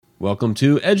Welcome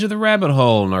to Edge of the Rabbit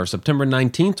Hole in our September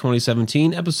 19th,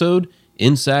 2017 episode,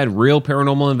 Inside Real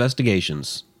Paranormal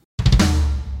Investigations.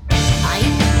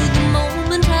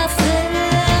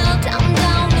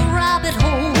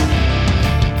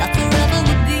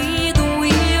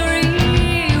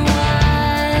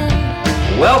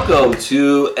 Welcome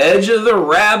to Edge of the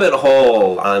Rabbit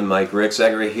Hole. I'm Mike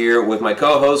Rickseger here with my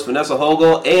co-host Vanessa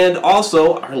Hogel, and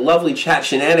also our lovely chat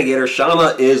shenanigator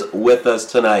Shauna is with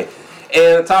us tonight.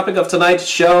 And the topic of tonight's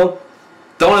show,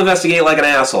 don't investigate like an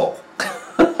asshole.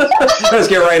 Let's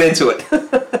get right into it.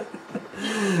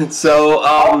 So,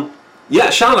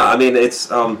 Shauna, I mean, it's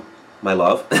my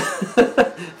love.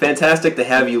 Fantastic to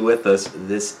have you with us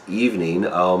this evening.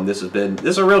 This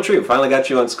is a real treat. We finally got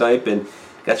you on Skype and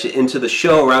got you into the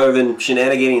show rather than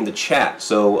shenanigating the chat.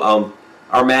 So,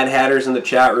 our Mad Hatters in the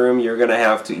chat room, you're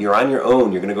on your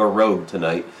own. You're gonna go rogue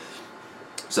tonight.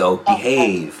 So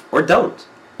behave or don't.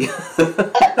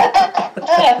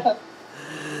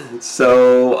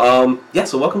 So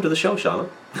welcome to the show, Shauna.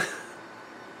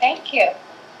 Thank you.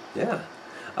 Yeah.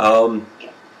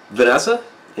 Vanessa,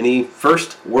 any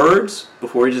first words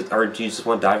before do you just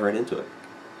want to dive right into it?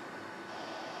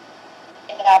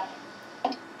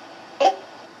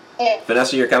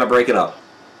 Vanessa, you're kind of breaking up.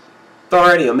 It's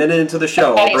already a minute into the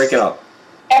show. I'll break it up.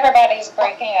 Everybody's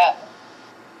breaking up.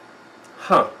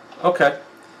 Huh. Okay.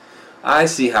 I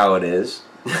see how it is.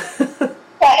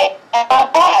 Right. And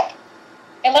I'm back.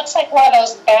 It looks like one of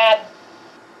those bad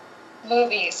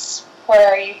movies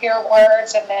where you hear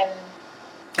words and then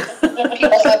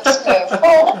people's lips move.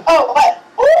 What?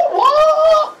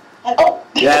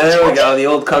 Yeah, there we go. The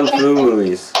old kung fu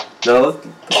movies. No,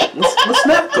 let's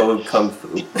not go with kung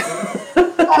fu.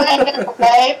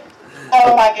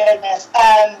 Oh my goodness.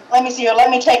 Let me see here. Let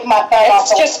me take my phone off.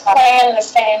 It's just playing the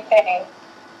same thing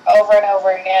over and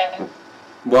over again.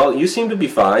 Well, you seem to be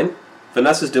fine.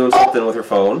 Vanessa's doing something with her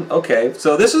phone. Okay,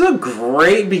 so this is a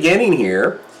great beginning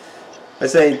here. I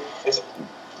say,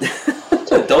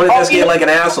 don't investigate like an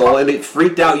asshole, and it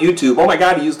freaked out YouTube. Oh my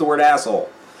God, he used the word asshole.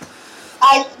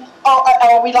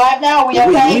 Are we live now? Are we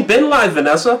okay? We've been live,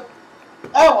 Vanessa.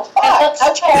 Oh, fuck. It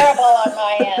looks terrible on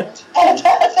my end.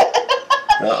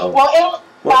 Uh-oh. Well,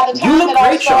 by the time you look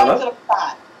great, Shauna. It'll be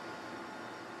fine.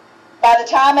 By the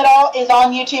time it all is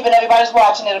on YouTube and everybody's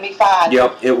watching, it'll be fine.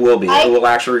 Yep, it will be. It will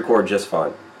actually record just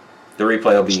fine. The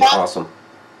replay will be awesome.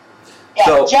 Yeah,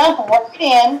 so, jump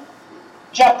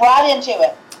right into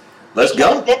it. Let's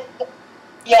go.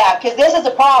 Because this is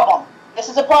a problem. This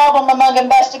is a problem among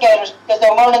investigators because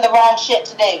they're learning the wrong shit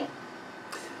to do.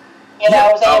 We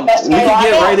can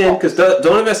get right in, because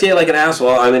don't investigate like an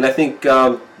asshole. I mean, I think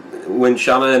when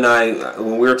Shauna and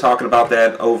when we were talking about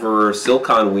that over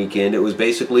SilCon weekend, it was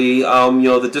basically,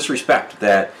 the disrespect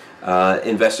that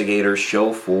investigators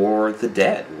show for the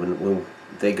dead when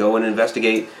they go and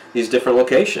investigate these different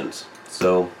locations.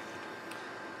 So,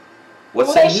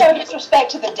 they show disrespect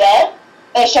to the dead.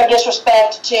 They show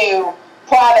disrespect to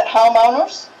private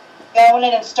homeowners, going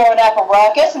in and storing up a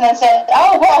ruckus and then saying,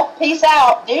 oh, well, peace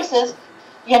out, deuces.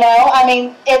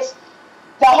 It's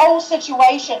the whole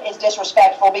situation is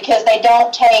disrespectful because they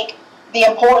don't take the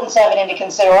importance of it into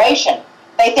consideration.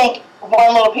 They think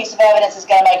one little piece of evidence is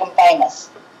going to make them famous,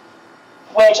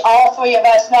 which all three of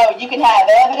us know. You can have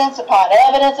evidence upon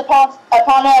evidence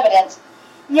upon evidence.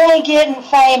 You ain't getting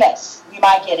famous. You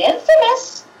might get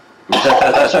infamous,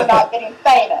 but you're not getting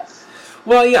famous.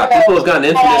 Well, yeah, people have gotten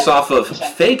infamous off of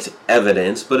faked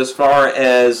evidence, but as far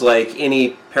as like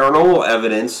any paranormal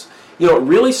evidence,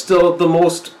 really still the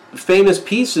most famous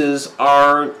pieces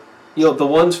are, the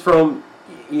ones from,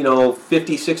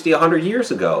 50, 60, 100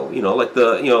 years ago. Like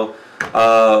the,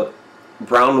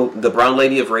 Brown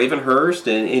Lady of Ravenhurst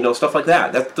and, stuff like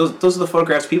that. Those are the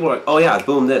photographs people are like, oh yeah,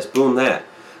 boom this, boom that.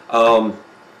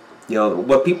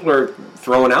 What people are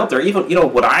throwing out there, even,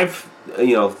 what I've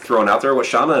thrown out there, what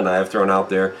Shauna and I have thrown out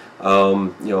there,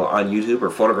 on YouTube or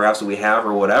photographs that we have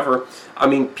or whatever. I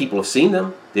mean, people have seen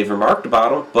them, they've remarked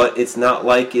about them, but it's not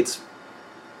like it's,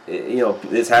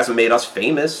 this hasn't made us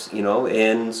famous,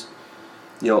 and,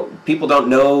 people don't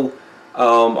know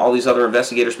all these other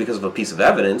investigators because of a piece of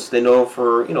evidence. They know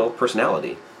for,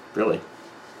 personality, really.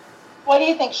 What do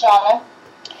you think, Shauna?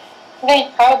 I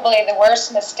think probably the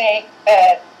worst mistake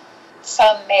that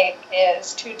some make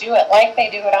is to do it like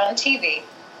they do it on TV.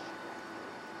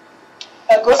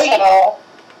 Agreed. So,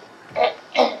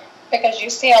 because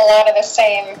you see a lot of the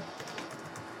same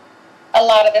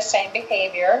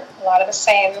behavior, a lot of the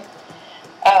same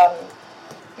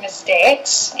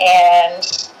mistakes, and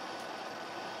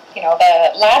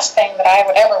the last thing that I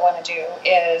would ever want to do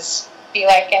is be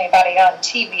like anybody on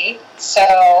TV.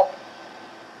 So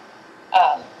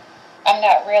I'm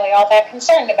not really all that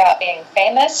concerned about being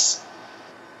famous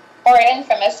or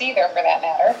infamous either, for that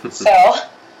matter. So,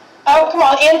 oh come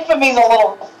on, infamy's a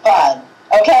little fun,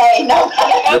 okay? No,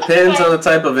 depends on the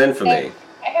type of infamy.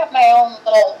 I have my own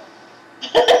little,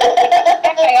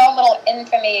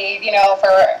 infamy, for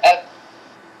a,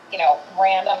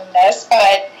 randomness,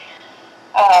 but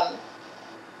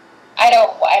I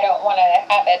don't want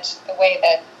to have it the way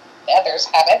that others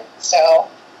have it. So,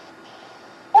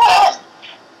 well,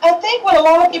 I think what a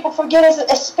lot of people forget is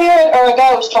a spirit or a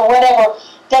ghost or whatever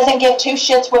doesn't give two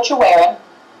shits what you're wearing.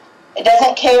 It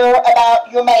doesn't care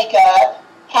about your makeup,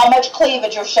 how much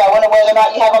cleavage you're showing, or whether or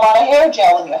not you have a lot of hair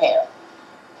gel in your hair.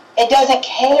 It doesn't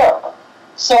care.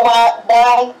 So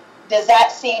why does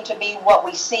that seem to be what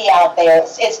we see out there?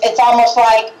 It's almost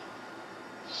like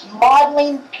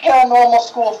modeling paranormal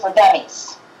school for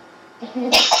dummies.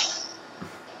 Am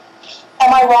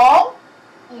I wrong?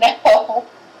 No.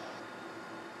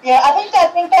 Yeah, I think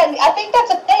that's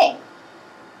a thing.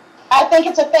 I think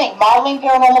it's a thing. Modeling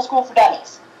paranormal school for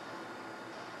dummies.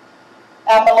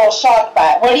 I'm a little shocked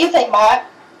by it. What do you think, Mike?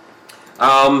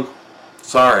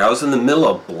 Sorry, I was in the middle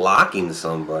of blocking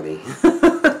somebody.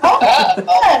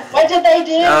 Oh, what did they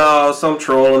do? Oh, some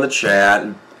troll in the chat,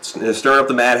 stirring up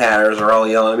the Mad Hatters are all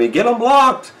yelling at me, "Get them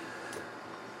blocked!"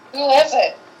 Who is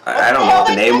it? I don't know what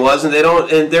the name was, and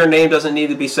their name doesn't need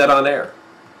to be said on air.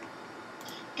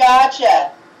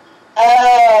 Gotcha.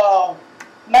 Oh,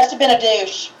 must have been a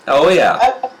douche. Oh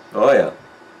yeah. Oh yeah.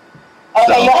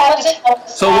 Okay, you'll have to.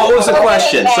 So what was the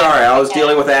question? Sorry, I was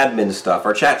dealing with admin stuff.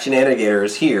 Our chat shenanigator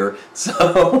is here,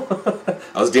 so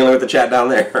I was dealing with the chat down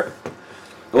there.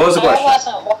 What was the question? I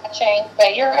wasn't watching,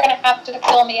 but you're going to have to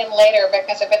fill me in later,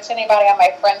 because if it's anybody on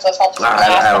my friends list, I'll just ask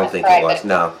I them don't in think it private. was.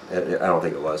 No, I don't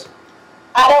think it was.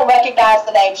 I don't recognize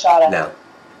the name, Shauna. No.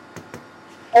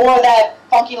 Or that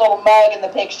funky little mug in the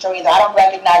picture either. I don't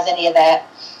recognize any of that.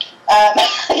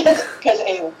 Because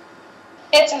ew.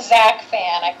 It's a Zach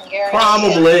fan, I can guarantee.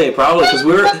 Probably,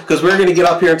 because we're going to get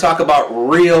up here and talk about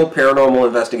real paranormal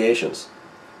investigations.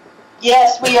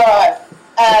 Yes, we are.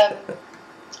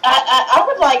 I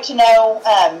would like to know,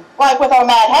 like with our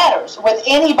Mad Hatters, with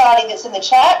anybody that's in the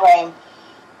chat room,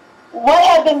 what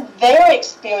have been their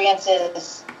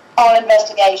experiences on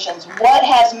investigations? What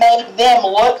has made them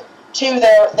look to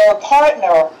their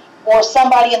partner or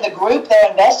somebody in the group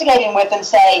they're investigating with and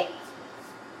say,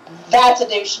 that's a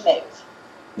douche move?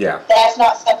 Yeah. That's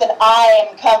not something I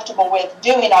am comfortable with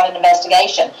doing on an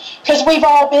investigation. Because we've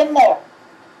all been there.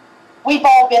 We've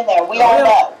all been there. We all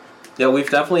know. Yeah, we've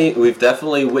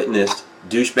definitely witnessed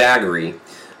douchebaggery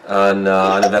on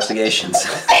investigations.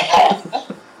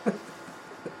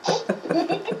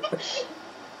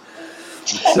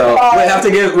 So we have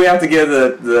to give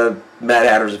the Mad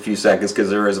Hatters a few seconds, because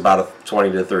there is about a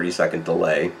 20 to 30 second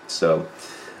delay. So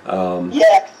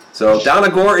yeah. So Donna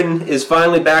Gordon is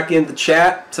finally back in the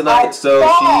chat tonight. So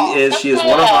she is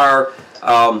one of our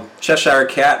Cheshire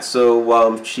Cats.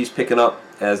 So she's picking up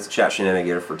as the chat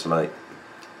shenanigator for tonight.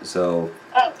 So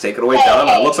take it away,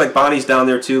 Donna. It looks like Bonnie's down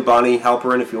there too. Bonnie, help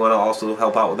her in if you want to also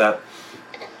help out with that.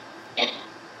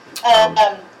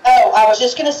 I was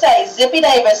just going to say, Zippy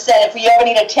Davis said if you ever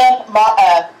need a temp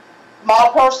mod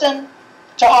person,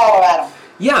 to holler at them.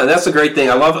 Yeah, that's a great thing.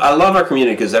 I love our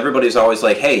community, because everybody's always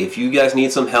like, hey, if you guys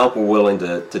need some help, we're willing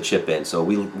to chip in. So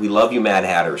we love you Mad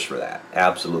Hatters for that.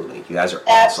 Absolutely. You guys are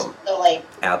awesome.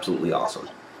 Absolutely awesome.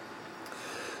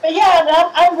 But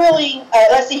yeah, I'm really,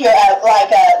 let's see here,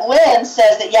 Lynn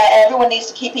says that, yeah, everyone needs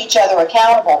to keep each other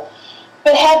accountable.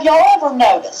 But have y'all ever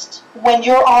noticed, when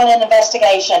you're on an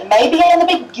investigation, maybe in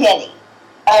the beginning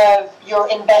of your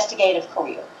investigative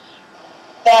career,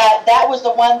 that was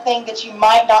the one thing that you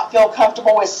might not feel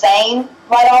comfortable with saying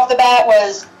right off the bat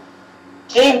was,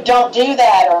 dude, don't do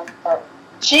that, or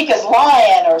Chica's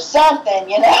lying, or something,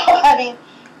 you know? I mean,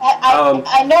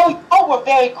 I know y'all were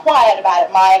very quiet about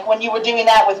it, Mike, when you were doing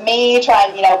that with me,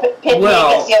 trying to, pit me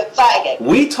against the other side.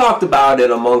 We talked about it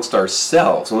amongst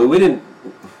ourselves. We didn't,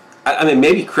 I mean,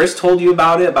 maybe Chris told you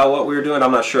about it, about what we were doing,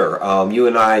 I'm not sure. You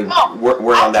and I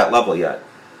weren't on that level yet.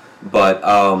 But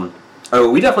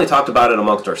we definitely talked about it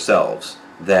amongst ourselves,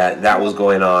 that was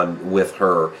going on with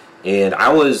her. And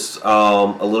I was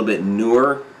a little bit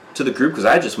newer to the group, because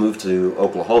I had just moved to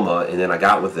Oklahoma, and then I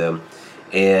got with them.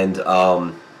 And,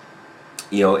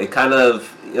 it kind of,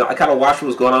 I kind of watched what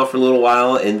was going on for a little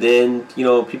while, and then,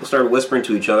 people started whispering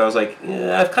to each other. I was like,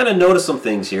 yeah, I've kind of noticed some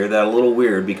things here that are a little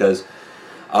weird, because,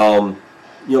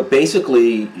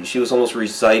 basically she was almost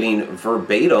reciting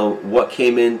verbatim what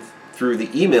came in through the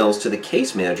emails to the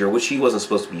case manager, which she wasn't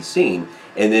supposed to be seeing.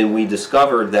 And then we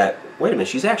discovered that, wait a minute,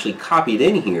 she's actually copied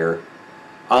in here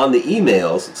on the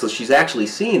emails, so she's actually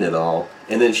seeing it all,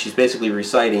 and then she's basically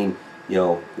reciting,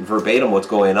 verbatim what's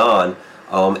going on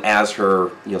as her,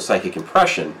 psychic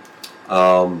impression.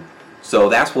 So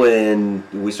that's when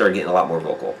we started getting a lot more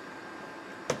vocal.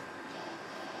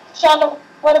 Shonda,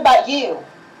 what about you?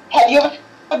 Have you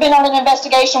ever been on an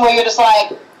investigation where you're just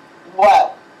like,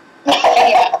 whoa?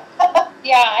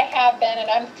 Yeah, I have been, and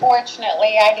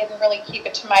unfortunately, I didn't really keep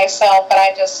it to myself, but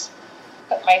I just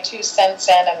put my 2 cents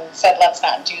in and said, let's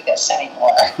not do this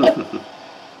anymore.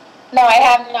 No, I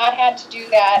have not had to do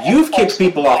that. You've kicked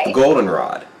people off the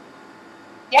goldenrod.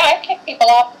 Yeah, I've kicked people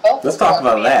off the boat. Let's talk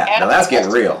about that. Now that's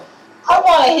getting real. I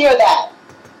want to hear that.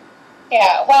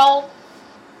 Yeah, well,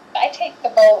 I take the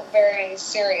boat very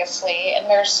seriously, and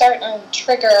there's certain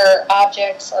trigger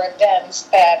objects or events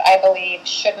that I believe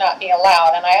should not be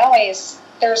allowed. And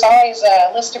there's always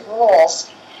a list of rules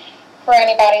for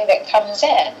anybody that comes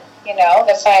in.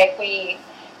 That's like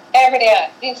every day.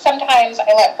 Sometimes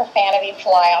I let profanity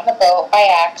fly on the boat by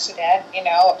accident.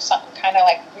 If something kind of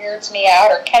like weirds me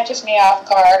out or catches me off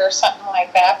guard or something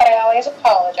like that. But I always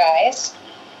apologize.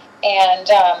 And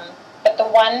but the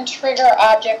one trigger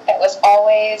object that was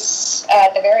always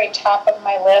at the very top of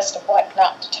my list of what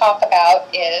not to talk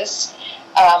about is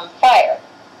fire,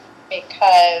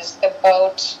 because the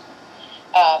boat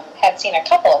had seen a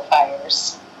couple of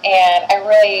fires, and I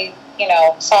really,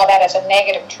 saw that as a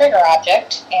negative trigger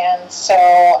object, and so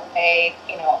I,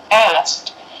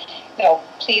 asked,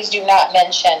 please do not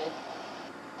mention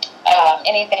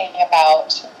anything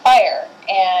about fire,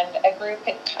 and a group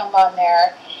had come on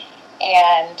there,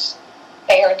 and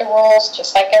they heard the rules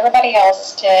just like everybody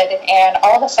else did, and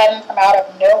all of a sudden, from out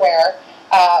of nowhere,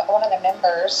 one of the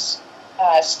members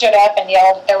stood up and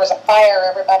yelled there was a fire,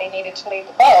 everybody needed to leave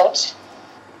the boat,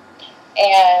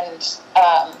 and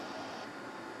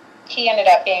he ended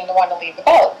up being the one to leave the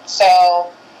boat.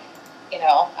 So,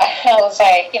 I was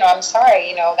like, I'm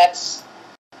sorry, that's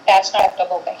not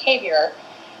acceptable behavior,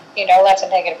 that's a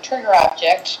negative trigger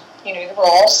object, you know the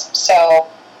rules, so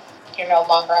you're no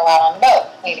longer allowed on the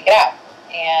boat, you need to get out.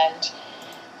 And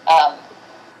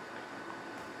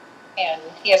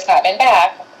he has not been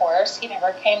back, of course. He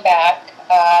never came back.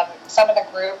 Some of the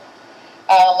group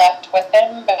left with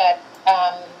him, but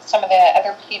some of the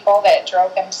other people that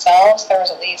drove themselves, there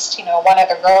was at least, one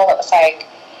other girl that was like,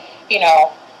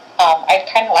 I'd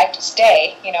kind of like to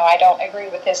stay. I don't agree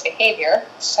with his behavior.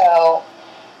 So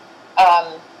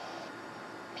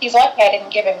he's lucky I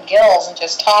didn't give him gills and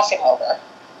just toss him over.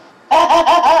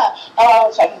 Oh, I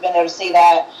wish I could have been there to see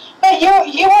that. But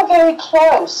you were very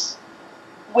close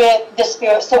with the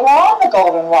spirits that were on the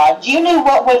goldenrod. You knew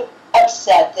what would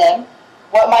upset them,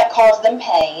 what might cause them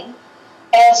pain.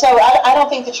 And so I don't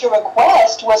think that your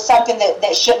request was something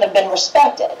that shouldn't have been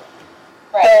respected.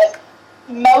 Right. But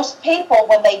most people,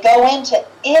 when they go into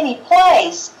any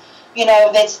place,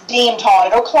 that's deemed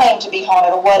haunted or claimed to be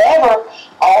haunted or whatever,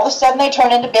 all of a sudden they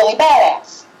turn into Billy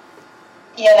Badass.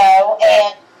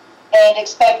 And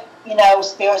expect,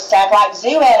 spirits to act like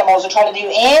zoo animals or try to do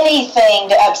anything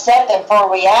to upset them for a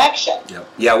reaction. Yep.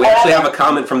 Yeah, we actually have a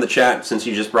comment from the chat, since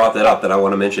you just brought that up, that I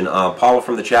want to mention. Paula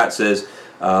from the chat says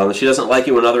she doesn't like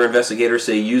it when other investigators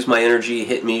say, use my energy,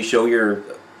 hit me, show your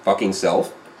fucking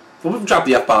self. We'll drop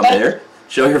the F-bomb there.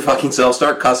 Show your fucking self,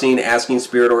 start cussing, asking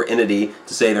spirit or entity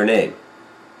to say their name.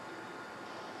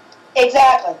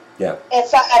 Exactly. Yeah.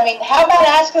 How about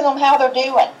asking them how they're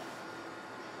doing?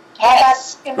 How about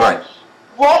asking them, right.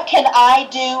 What can I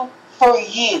do for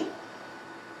you?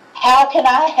 How can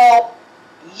I help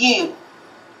you?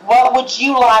 What would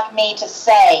you like me to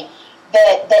say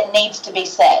that needs to be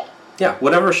said? Yeah,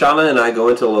 whenever Shauna and I go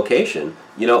into a location,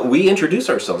 we introduce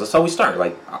ourselves. That's how we start.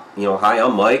 Like, hi,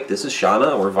 I'm Mike, this is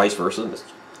Shauna, or vice versa.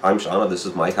 I'm Shauna, this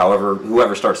is Mike,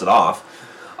 whoever starts it off.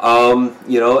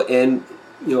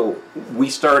 We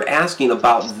start asking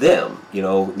about them,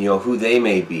 who they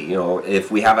may be. If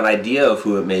we have an idea of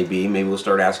who it may be, maybe we'll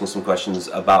start asking some questions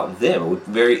about them. We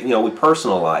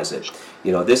personalize it.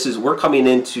 We're coming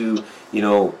into,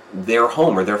 their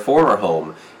home or their former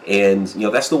home, and,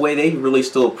 that's the way they really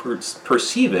still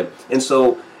perceive it. And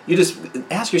so you just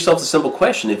ask yourself a simple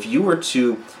question. If you were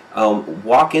to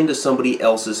walk into somebody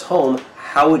else's home,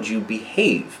 how would you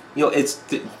behave?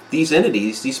 These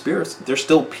entities, these spirits, they're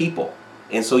still people.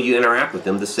 And so you interact with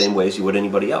them the same way as you would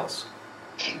anybody else.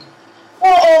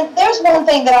 Well, and there's one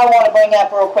thing that I want to bring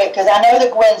up real quick, because I know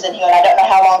that Gwen's in here, and I don't know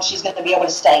how long she's going to be able to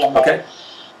stay in there. Okay.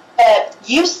 But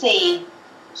you see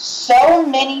so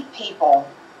many people,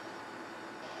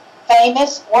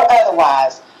 famous or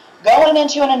otherwise, going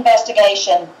into an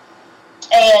investigation,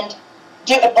 and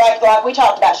like we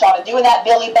talked about, Shauna, doing that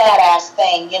Billy Badass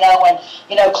thing, and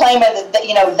claiming that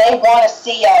they want to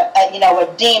see a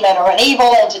demon or an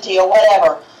evil entity or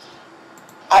whatever.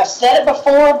 I've said it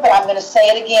before, but I'm going to say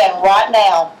it again right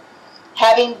now.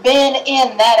 Having been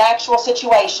in that actual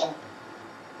situation,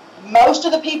 most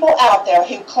of the people out there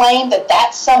who claim that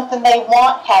that's something they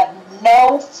want have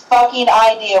no fucking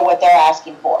idea what they're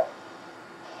asking for.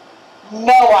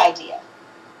 No idea.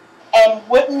 And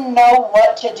wouldn't know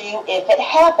what to do if it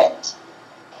happened.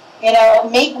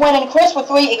 Me, Gwen, and Chris were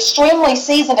 3 extremely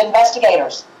seasoned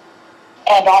investigators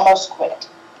and almost quit.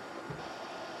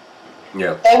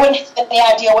 Yeah. They wouldn't have any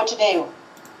idea what to do.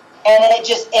 And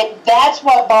that's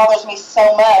what bothers me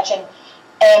so much. And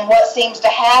what seems to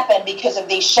happen because of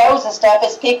these shows and stuff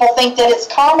is people think that it's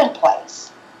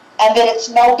commonplace and that it's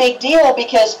no big deal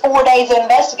because 4 days of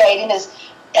investigating is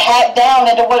hacked down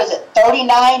into,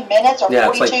 39 minutes or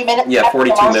 42 minutes? Yeah,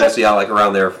 42 minutes, like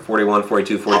around there, 41,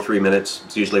 42, 43 minutes.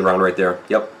 It's usually around right there.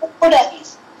 Yep. 4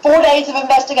 days. 4 days of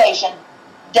investigation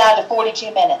down to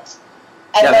 42 minutes.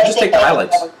 And yeah, just take the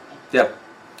highlights. Yeah.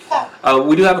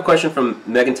 We do have a question from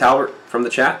Megan Talbert from the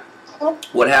chat.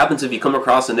 What happens if you come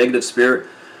across a negative spirit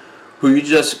who you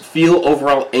just feel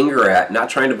overall anger at, not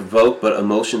trying to provoke, but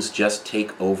emotions just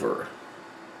take over?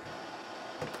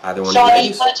 Either one of you Shauna,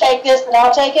 ladies? you want to take this and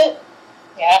I'll take it?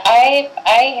 Yeah, I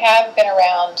have been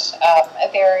around a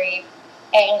very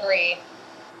angry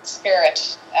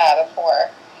spirit before.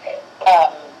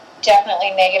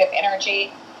 Definitely negative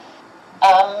energy.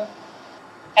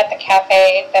 At the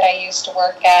cafe that I used to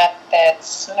work at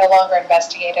that's no longer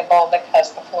investigatable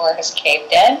because the floor has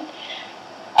caved in.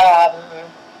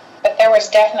 But there was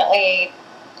definitely,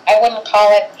 I wouldn't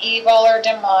call it evil or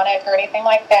demonic or anything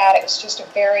like that. It was just a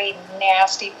very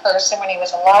nasty person when he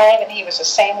was alive, and he was the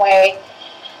same way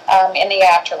in the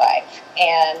afterlife.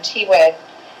 And he would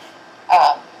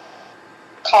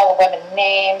call women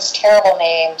names, terrible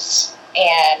names,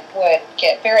 and would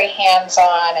get very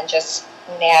hands-on and just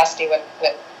nasty with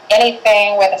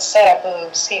anything with a set of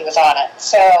boobs. He was on it.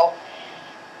 So,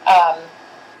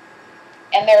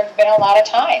 and there have been a lot of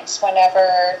times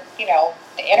whenever,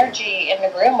 the energy in the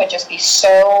room would just be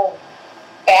so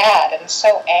bad and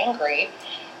so angry.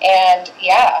 And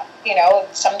yeah,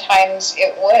 sometimes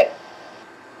it would,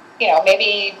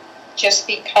 maybe just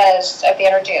because of the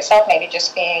energy itself, maybe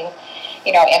just being,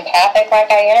 empathic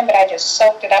like I am, but I just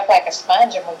soaked it up like a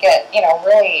sponge and would get,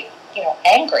 really,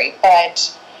 angry.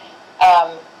 But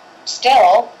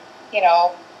still,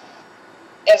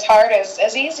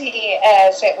 as easy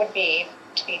as it would be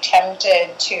to be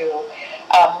tempted to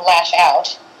lash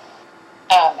out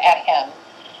at him,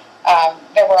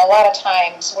 there were a lot of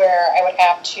times where I would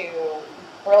have to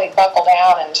really buckle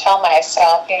down and tell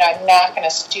myself, I'm not going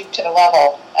to stoop to the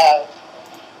level of,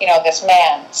 this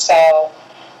man. So,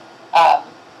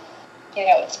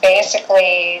 it's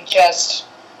basically just,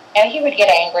 and he would get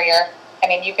angrier. I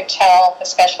mean, you could tell,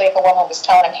 especially if a woman was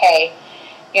telling him, hey,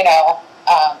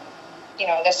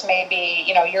 this may be,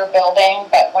 your building,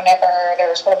 but whenever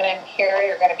there's women in here,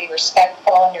 you're going to be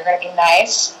respectful and you're going to be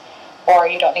nice, or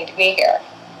you don't need to be here.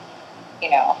 We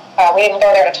didn't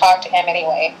go there to talk to him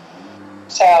anyway.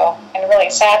 So, and the really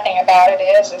sad thing about it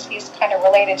is he's kind of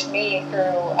related to me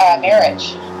through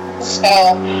marriage.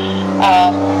 So,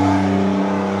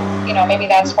 maybe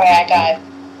that's why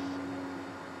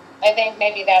I think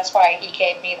maybe that's why he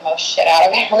gave me the most shit out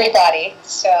of everybody.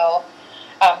 So,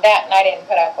 that, and I didn't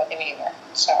put up with him either.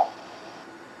 So,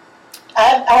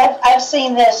 I've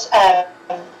seen this.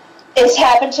 It's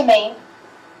happened to me,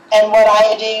 and what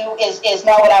I do is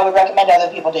not what I would recommend other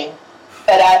people do.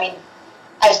 But I mean,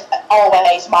 as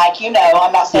always, Mike, I'm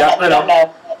not saying that you don't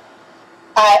know.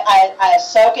 I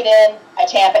soak it in, I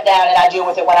tamp it down, and I deal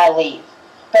with it when I leave.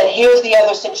 But here's the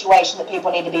other situation that people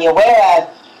need to be aware of,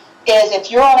 is if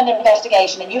you're on an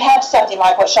investigation and you have something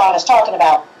like what Sean is talking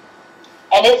about,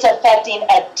 and it's affecting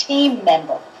a team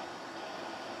member,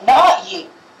 not you,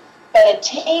 but a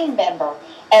team member,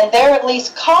 and they're at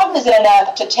least cognizant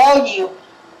enough to tell you,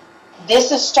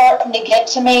 this is starting to get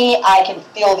to me, I can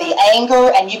feel the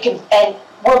anger, and and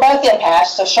we're both empaths,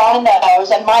 so Shauna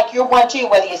knows, and Mike, you're one too,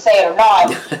 whether you say it or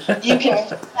not, you can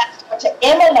start to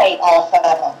emanate off of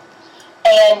them.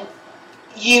 And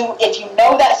if you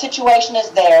know that situation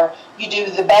is there, you do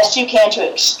the best you can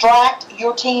to extract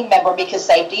your team member, because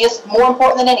safety is more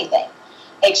important than anything.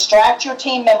 Extract your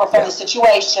team member from the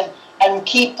situation and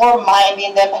keep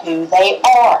reminding them who they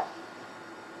are.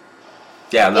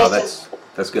 Yeah, no, that's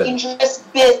good. Dangerous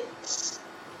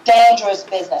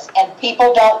business, and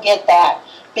people don't get that,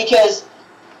 because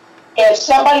if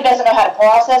somebody doesn't know how to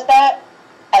process that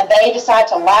and they decide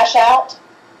to lash out,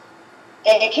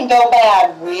 it can go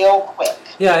bad real quick.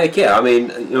 Yeah, it can. I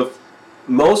mean,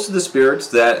 most of the spirits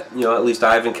that at least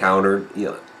I've encountered,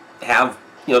 have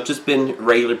just been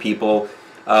regular people,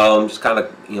 just kind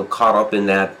of caught up in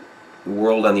that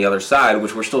world on the other side,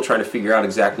 which we're still trying to figure out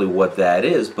exactly what that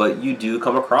is. But you do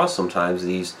come across sometimes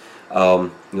these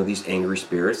these angry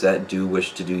spirits that do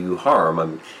wish to do you harm. I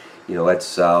mean,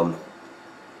 it's not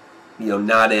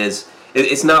as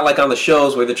it's not like on the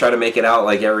shows where they try to make it out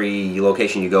like every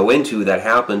location you go into that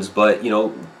happens, but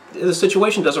the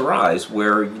situation does arise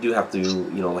where you do have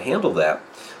to handle that,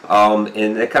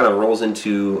 and that kind of rolls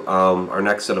into our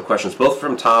next set of questions, both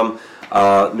from Tom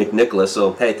McNicholas.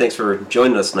 So hey, thanks for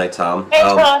joining us tonight, Tom. Hey,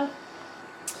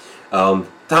 Tom.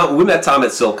 Tom, we met Tom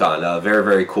at Silcon, a very,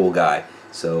 very cool guy.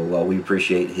 So we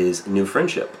appreciate his new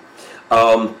friendship.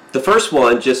 The first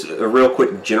one, just a real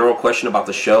quick general question about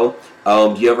the show.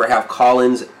 Do you ever have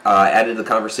call-ins added to the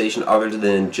conversation other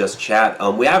than just chat?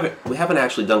 We haven't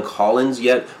actually done call-ins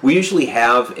yet. We usually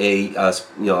have a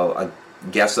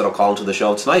guest that'll call into the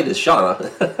show. Tonight is Shauna,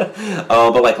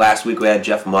 but like last week we had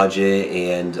Jeff Mudgett,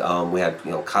 and we had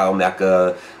Kyle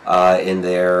Mecca in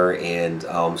there, and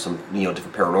some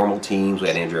different paranormal teams. We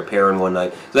had Andrea Perrin one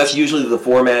night. So that's usually the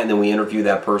format, and then we interview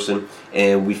that person,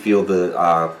 and we field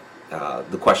the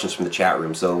questions from the chat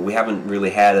room. So we haven't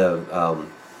really had a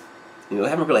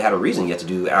reason yet to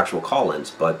do actual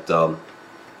call-ins, but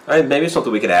maybe it's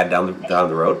something we could add down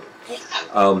the road.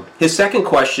 His second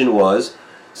question was,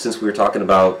 since we were talking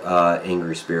about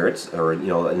angry spirits, or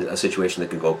a situation that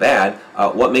could go bad,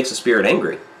 what makes a spirit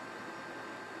angry?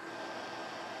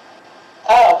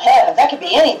 Oh heavens, that could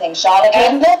be anything, Shauna,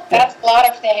 couldn't it? That's a lot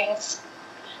of things.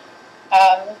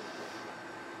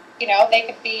 They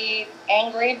could be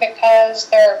angry because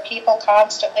there are people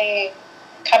constantly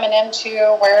coming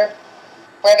into where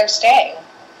they're staying,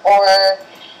 or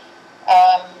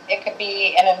it could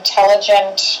be an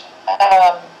intelligent.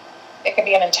 It could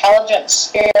be an intelligent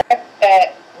spirit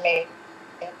that maybe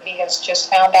has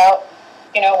just found out,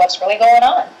 what's really going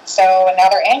on. So now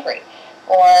they're angry.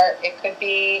 Or it could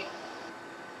be,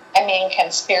 can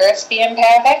spirits be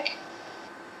empathic?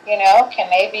 Can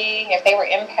they be, if they were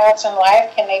empaths in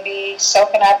life, can they be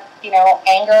soaking up,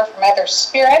 anger from other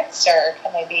spirits? Or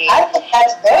can they be... I think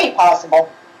that's very possible.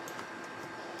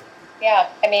 Yeah,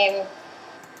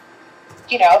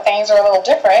 things are a little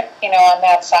different, on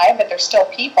that side, but they're still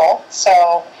people.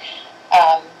 So,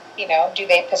 do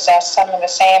they possess some of the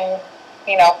same,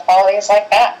 qualities like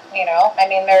that?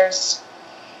 There's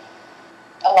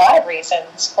a lot of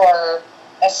reasons for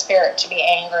a spirit to be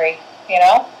angry,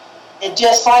 It's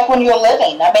just like when you're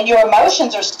living. Your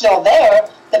emotions are still there.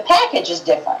 The package is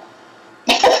different.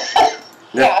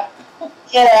 Yeah.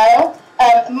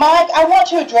 Mike, I want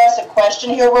to address a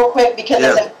question here real quick because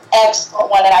it's an excellent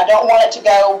one, and I don't want it to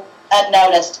go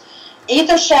unnoticed.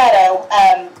 Ether Shadow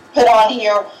put on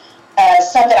here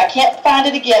something, I can't find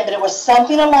it again, but it was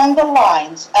something along the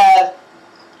lines of,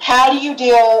 how do you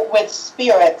deal with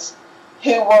spirits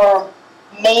who were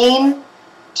mean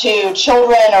to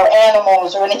children or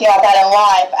animals or anything like that in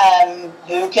life,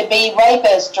 who could be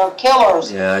rapists or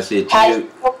killers? Yeah, I see it too. How do you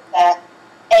deal with that?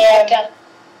 And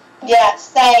yeah,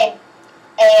 same.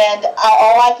 And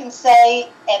all I can say,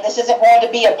 and this isn't going to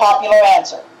be a popular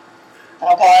answer,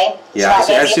 okay? Yeah,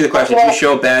 I see the question. Do you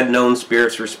show bad known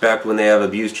spirits respect when they have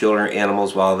abused children or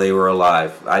animals while they were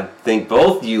alive? I think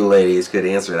both you ladies could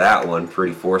answer that one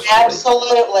pretty forcefully.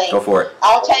 Absolutely. Go for it.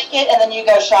 I'll take it, and then you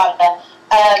go, Shauna.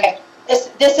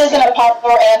 This isn't a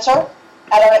popular answer.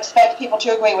 I don't expect people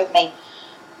to agree with me.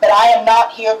 But I am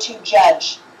not here to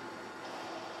judge.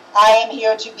 I am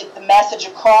here to get the message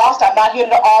across. I'm not here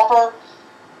to offer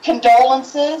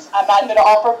condolences. I'm not here to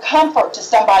offer comfort to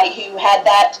somebody who had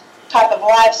that type of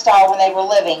lifestyle when they were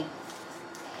living.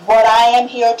 What I am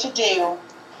here to do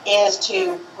is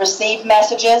to receive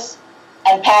messages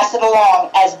and pass it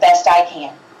along as best I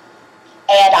can.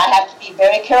 And I have to be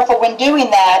very careful when doing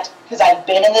that, because I've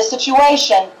been in this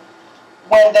situation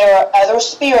when there are other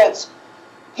spirits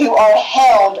who are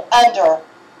held under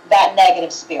that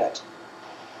negative spirit.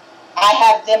 I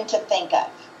have them to think of.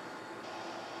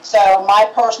 So my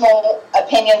personal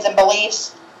opinions and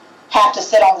beliefs have to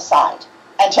sit on the side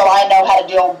until I know how to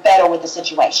deal better with the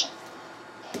situation.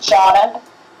 Shauna?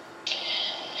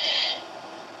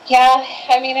 Yeah,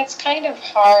 it's kind of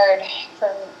hard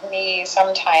for me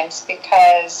sometimes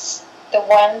because the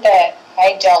one that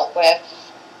I dealt with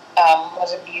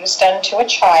was abuse done to a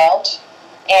child,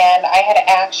 and I had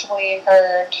actually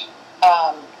heard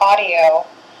audio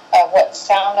of what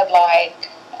sounded like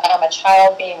a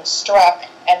child being struck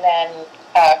and then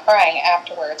crying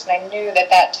afterwards, and I knew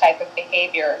that type of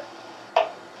behavior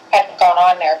had gone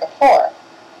on there before.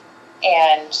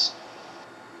 And,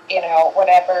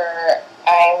 whenever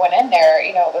I went in there,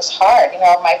 it was hard.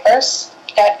 My first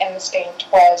gut instinct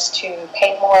was to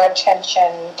pay more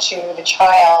attention to the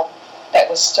child that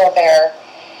was still there,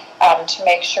 to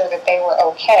make sure that they were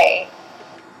okay.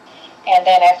 And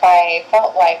then if I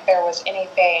felt like there was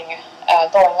anything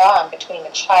going on between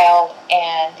the child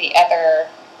and the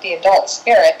adult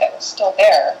spirit that was still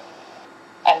there,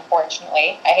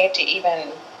 unfortunately, I hate to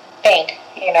even think,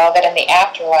 that in the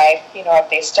afterlife, if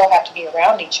they still have to be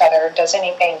around each other, does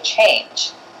anything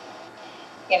change?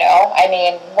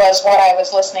 Was what I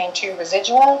was listening to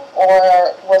residual,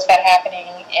 or was that happening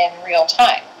in real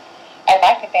time? I'd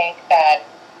like to think that,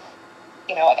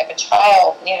 if a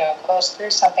child, goes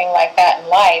through something like that in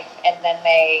life, and then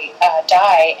they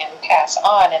die and pass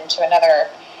on into another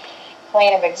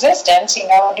plane of existence,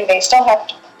 do they still have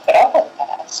to put up with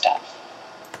that stuff?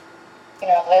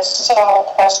 This is all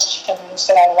questions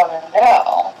that I want to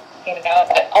know,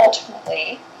 but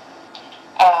ultimately,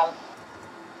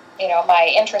 my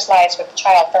interest lies with the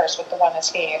child first, with the one that's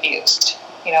being abused.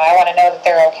 I want to know that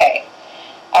they're okay.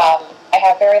 I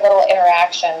have very little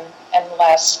interaction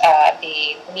unless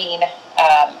the mean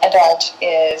adult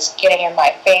is getting in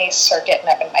my face, or getting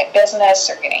up in my business,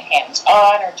 or getting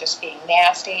hands-on, or just being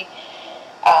nasty.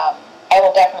 I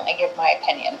will definitely give my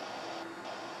opinion.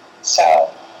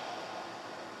 So...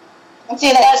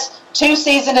 See, that's two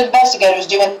seasoned investigators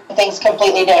doing things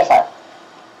completely different.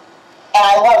 And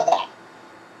I love that.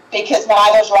 Because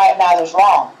neither's right and neither's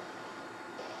wrong.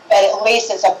 But at least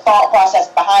it's a thought process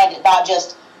behind it, not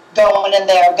just going in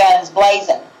there guns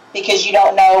blazing. Because you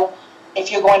don't know if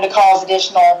you're going to cause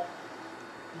additional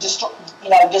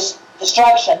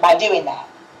destruction by doing that.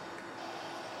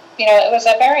 It was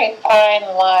a very fine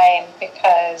line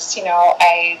because,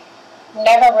 I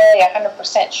never really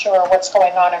 100% sure what's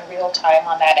going on in real time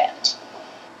on that end.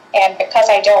 And because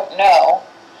I don't know,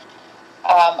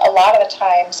 a lot of the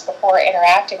times before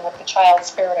interacting with the child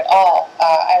spirit at all,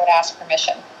 I would ask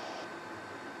permission.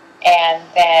 And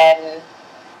then,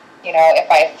 if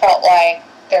I felt like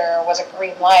there was a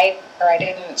green light, or I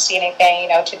didn't see anything,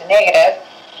 to the negative,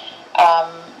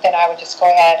 then I would just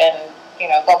go ahead and,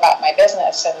 go about my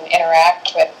business and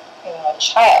interact with, a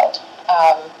child.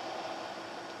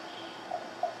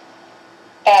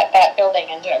 That building,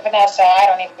 and Vanessa, I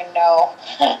don't even know.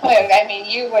 I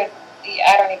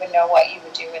don't even know what you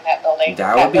would do in that building.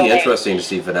 That would be interesting to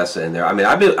see Vanessa in there.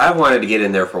 I've wanted to get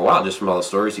in there for a while, just from all the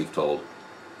stories you've told.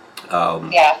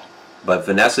 Yeah. But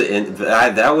Vanessa,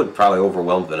 that would probably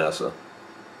overwhelm Vanessa.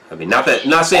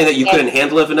 Not saying that you couldn't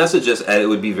handle it, Vanessa. Just it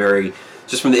would be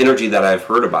just from the energy that I've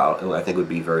heard about, I think it would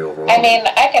be very overwhelming.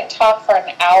 I could talk for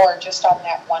an hour just on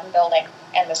that one building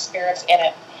and the spirits in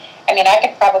it. I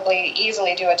could probably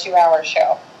easily do a 2-hour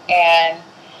show, and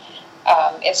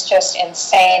it's just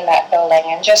insane, that building,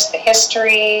 and just the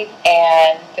history,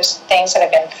 and just things that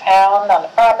have been found on the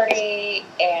property,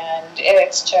 and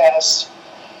it's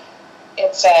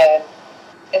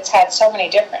had so many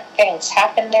different things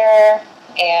happen there,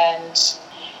 and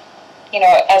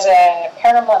as a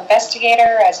paranormal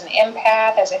investigator, as an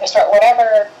empath, as a historian,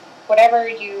 whatever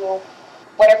it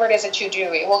is that you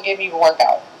do, it will give you a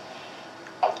workout.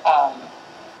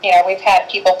 We've had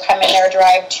people come in there,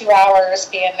 drive 2 hours,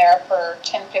 be in there for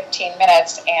 10-15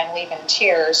 minutes, and leave in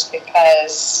tears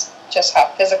because just how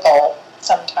physical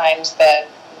sometimes the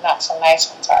not so nice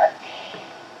ones are.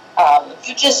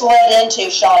 You just led into,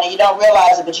 Shauna, you don't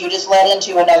realize it, but you just led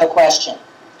into another question.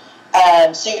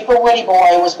 Super Woody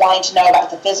Boy was wanting to know about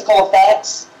the physical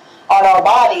effects on our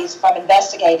bodies from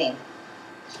investigating.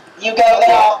 You go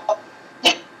there.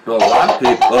 Well,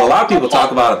 a lot of people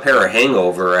talk about a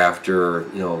para-hangover after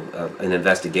an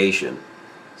investigation.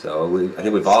 So I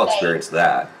think we've all experienced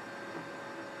that.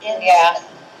 Yeah,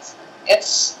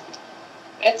 it's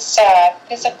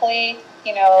physically,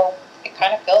 it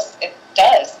kind of feels. It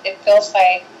feels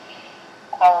like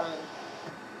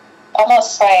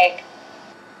almost like.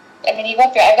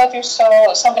 I go through so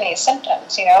many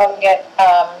symptoms. You get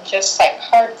just like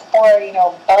hardcore,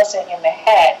 buzzing in the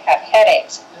head, have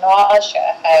headaches,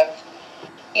 nausea, have,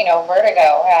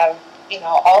 vertigo, have,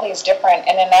 all these different,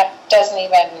 and then that doesn't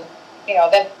even,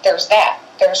 then there's that.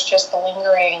 There's just the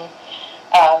lingering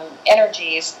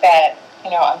energies that,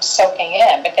 I'm soaking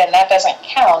in, but then that doesn't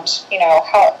count,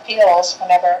 how it feels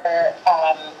whenever,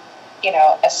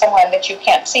 as someone that you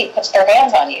can't see puts their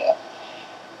hands on you.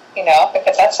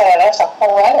 Because that's a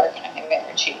whole other kind of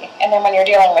energy. And then when you're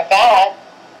dealing with that,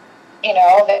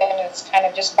 then it's kind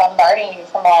of just bombarding you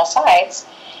from all sides.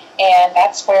 And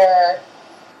that's where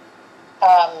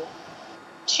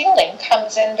shielding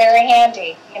comes in very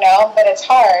handy, but it's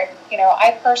hard.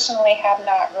 I personally have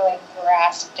not really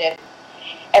grasped it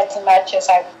as much as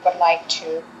I would like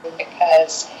to,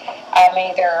 because I'm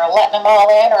either letting them all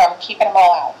in or I'm keeping them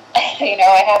all out.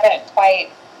 I haven't quite,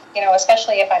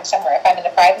 especially if I'm somewhere, if I'm in the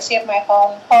privacy of my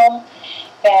home,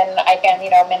 then I can,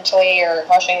 mentally or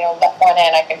emotionally, let one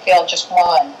in. I can feel just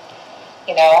one,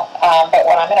 but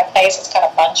when I'm in a place that's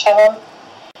got a bunch of them,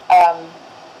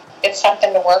 it's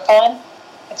something to work on.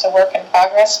 It's a work in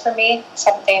progress for me,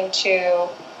 something to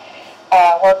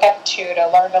work up to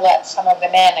learn to let some of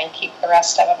them in and keep the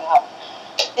rest of them out.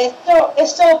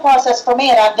 It's still a process for me,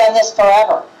 and I've done this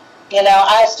forever.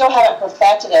 I still haven't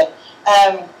perfected it.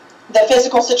 The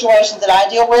physical situations that I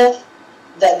deal with,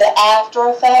 the after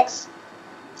effects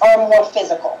are more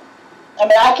physical. I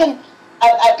mean,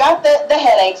 I've got the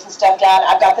headaches and stuff down.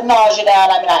 I've got the nausea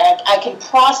down. I mean, I can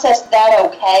process that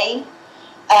okay.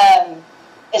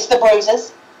 It's the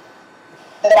bruises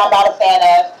that I'm not a fan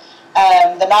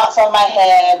of. The knots on my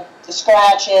head, the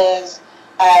scratches.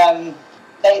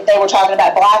 They were talking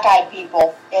about black-eyed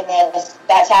people in this.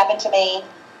 That's happened to me.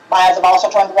 My eyes have also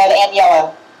turned red and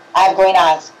yellow. I have green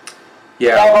eyes.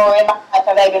 Yeah. Never in my life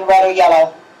have they been red or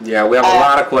yellow. Yeah, we have a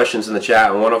lot of questions in the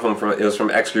chat, and one of them was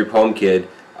from X Group Home Kid.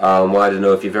 Wanted to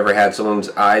know if you've ever had someone's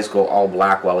eyes go all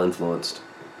black while influenced.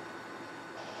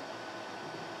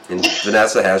 And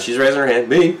Vanessa has. She's raising her hand.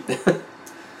 Me.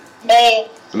 Me.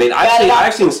 I mean,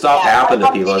 I've seen stuff happen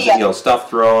to people. Stuff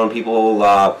thrown. People.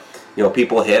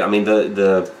 People hit. I mean,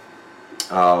 the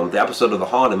episode of The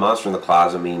Haunted Monster in the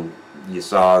Closet. I mean, you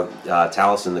saw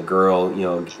Taliesin, the girl.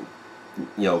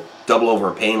 Double over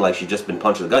in pain like she'd just been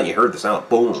punched in the gut. You heard the sound,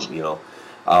 boom.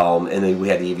 And then we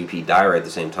had the EVP diary at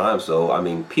the same time. So I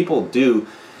mean, people do,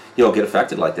 get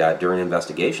affected like that during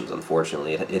investigations.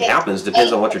 Unfortunately, it happens.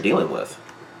 Depends on what you're dealing with.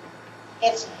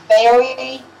 It's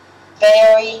very,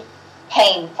 very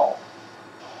painful.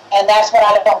 And that's what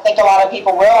I don't think a lot of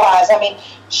people realize. I mean,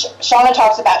 Shauna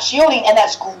talks about shielding, and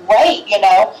that's great,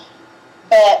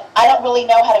 but I don't really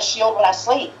know how to shield when I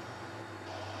sleep.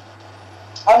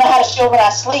 I don't know how to shield when I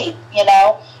sleep,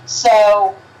 So,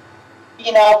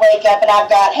 I wake up and I've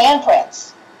got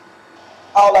handprints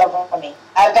all over me.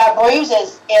 I've got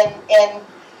bruises in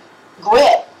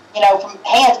grit, from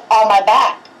hands on my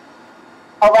back,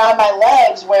 around my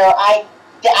legs, where I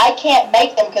can't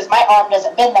make them because my arm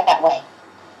doesn't bend that way.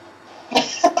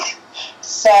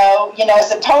 So, it's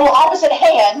the total opposite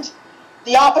hand,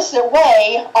 the opposite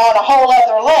way on a whole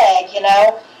other leg,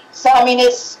 So, I mean,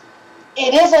 it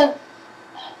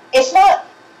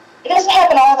doesn't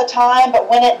happen all the time, but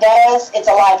when it does, it's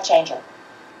a life changer.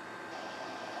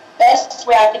 Best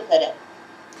way I can put it.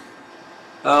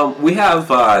 We have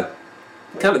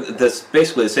kind of this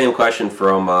basically the same question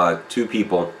from two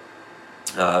people,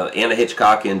 Anna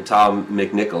Hitchcock and Tom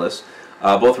McNicholas.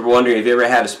 Both were wondering if you ever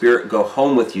had a spirit go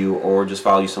home with you or just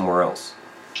follow you somewhere else.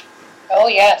 Oh,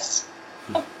 yes.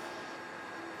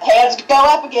 Hands go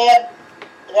up again.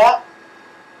 Yep.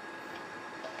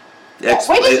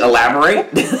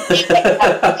 Elaborate?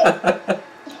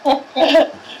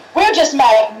 We're just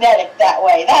magnetic that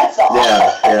way, that's all.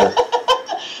 Yeah.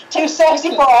 Too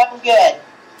sexy for our own good.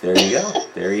 There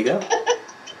you go.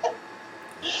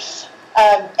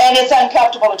 And it's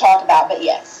uncomfortable to talk about, but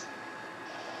yes.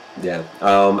 Yeah.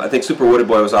 I think Super Wooded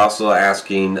Boy was also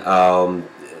asking,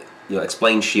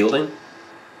 explain shielding.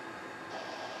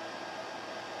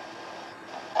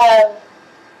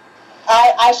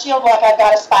 I shield like I've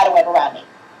got a spider web around me.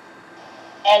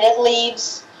 And it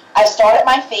leaves, I start at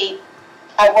my feet,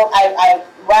 I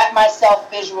wrap myself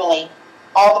visually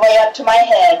all the way up to my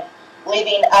head,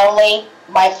 leaving only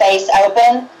my face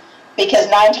open, because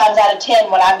 9 times out of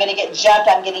 10, when I'm going to get jumped,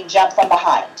 I'm getting jumped from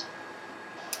behind.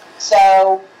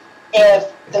 So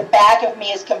if the back of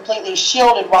me is completely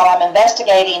shielded while I'm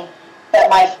investigating, but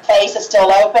my face is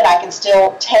still open, I can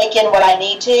still take in what I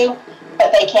need to,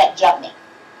 but they can't jump me.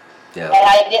 Yeah. And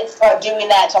I didn't start doing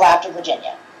that until after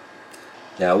Virginia.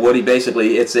 Yeah, Woody,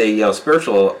 basically, it's a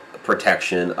spiritual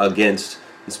protection against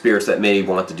the spirits that may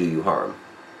want to do you harm.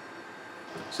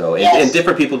 So, and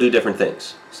different people do different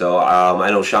things. So, I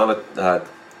know Shauna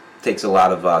takes a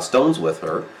lot of stones with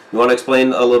her. You want to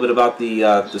explain a little bit about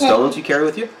the stones you carry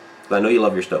with you? I know you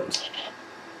love your stones.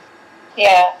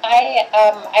 Yeah,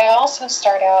 I also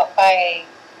start out by,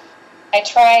 I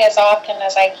try as often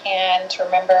as I can to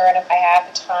remember, and if I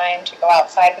have the time, to go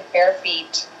outside with bare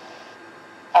feet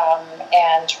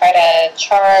and try to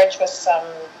charge with some,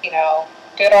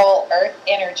 good old earth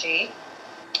energy.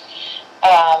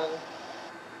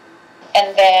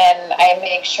 And then I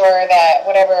make sure that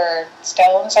whatever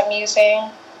stones I'm using,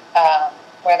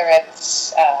 whether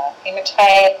it's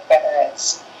hematite, whether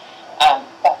it's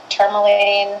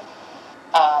tourmaline,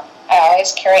 I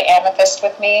always carry amethyst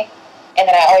with me. And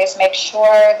then I always make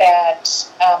sure that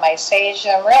I sage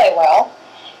them really well.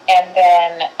 And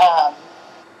then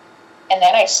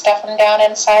I stuff them down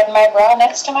inside my bra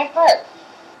next to my heart.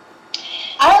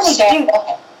 I always do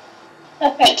that.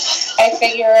 I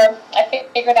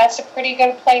figure that's a pretty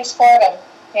good place for them,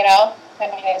 you know. I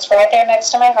mean, it's right there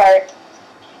next to my heart.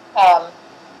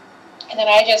 And then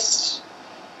I just,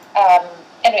 and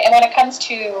when it comes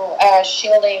to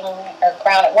shielding or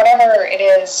grounding, whatever it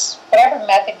is, whatever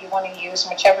method you want to use,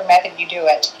 whichever method you do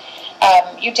it,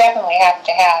 you definitely have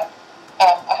to have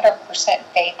 100%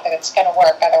 faith that it's going to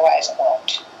work, otherwise it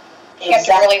won't. You have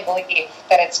to really believe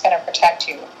that it's going to protect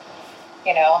you.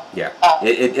 You know. Yeah.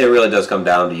 It really does come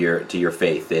down to your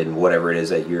faith in whatever it is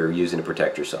that you're using to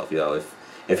protect yourself. You know,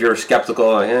 if you're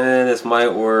skeptical, this might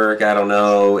work, I don't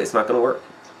know, it's not going to work.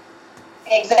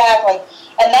 Exactly.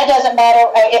 And that doesn't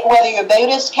matter whether you're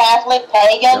Buddhist, Catholic,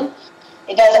 pagan. Yep.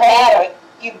 It doesn't matter.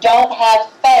 If you don't have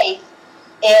faith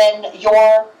in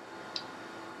your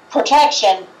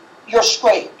protection, you're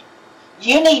screwed.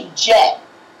 You need Jet,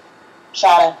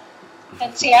 Shauna.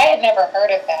 And see, I had never heard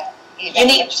of that. You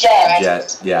need Jet.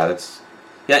 Jet,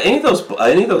 yeah, any of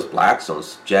those black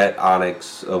stones, Jet,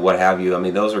 onyx, what have you. I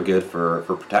mean, those are good for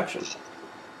protection.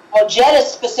 Well, Jet is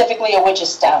specifically a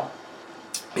witch's stone.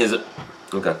 Is it?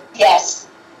 Okay. Yes.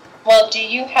 Well, do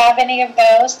you have any of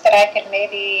those that I could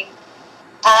maybe?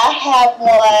 I have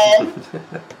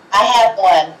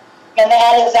one, and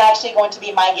that is actually going to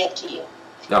be my gift to you.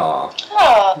 Aww.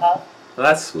 Aww. Well,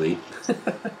 that's sweet.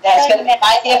 That's going to be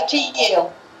my gift to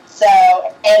you. So,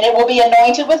 and it will be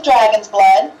anointed with dragon's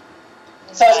blood.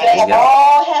 So it's going to have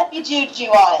all happy juju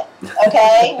on it.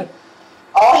 Okay?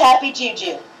 All happy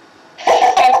juju.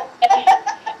 I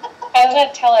was going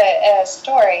to tell a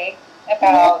story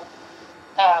about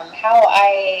how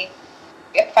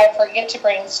if I forget to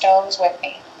bring stones with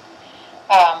me.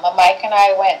 Mike and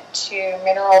I went to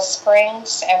Mineral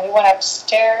Springs, and we went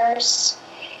upstairs,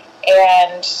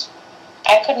 and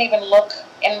I couldn't even look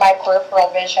in my peripheral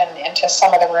vision into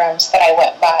some of the rooms that I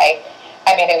went by.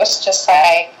 I mean, it was just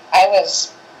like I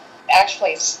was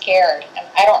actually scared, and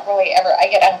I don't really I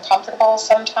get uncomfortable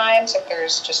sometimes if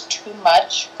there's just too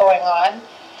much going on,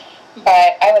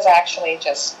 but I was actually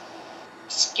just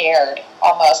scared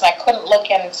almost, and I couldn't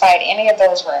look inside any of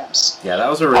those rooms. Yeah, that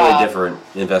was a really different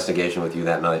investigation with you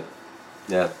that night.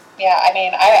 Yeah. Yeah, I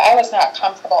mean, I was not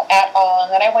comfortable at all,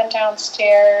 and then I went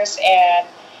downstairs and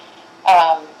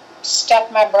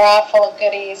stuffed my bra full of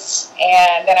goodies,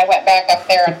 and then I went back up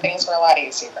there and things were a lot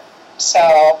easier.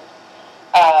 So,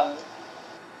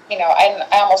 you know, I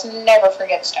almost never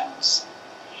forget stones,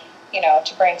 you know,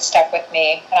 to bring stuff with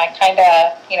me. And I kind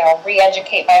of, you know,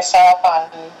 re-educate myself on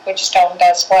which stone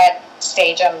does what,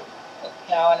 stage them,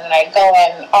 you know, and then I go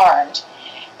in armed.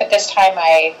 But this time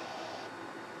I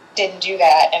didn't do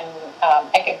that, and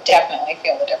I could definitely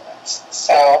feel the difference.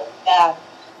 So, yeah.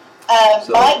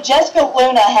 Mike, Jessica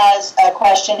Luna has a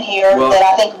question here that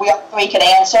I think we all three could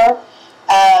answer.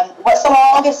 What's the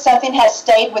longest something has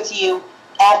stayed with you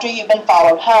after you've been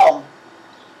followed home?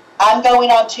 I'm going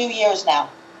on 2 years now.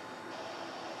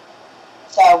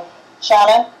 So,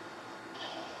 Shauna?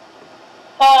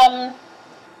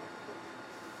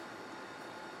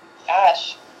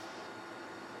 Gosh.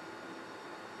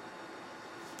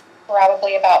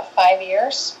 Probably about 5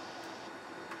 years.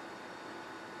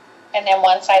 And then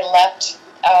once I left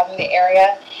the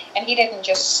area, and he didn't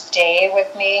just stay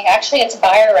with me. Actually, it's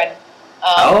Byron.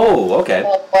 Okay.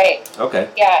 Oh, wait. Okay.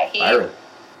 Yeah, Byron.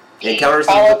 Encounters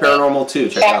of the Paranormal too.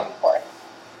 Check it out. And forth.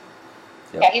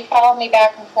 Yep. Yeah, he followed me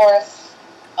back and forth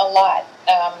a lot.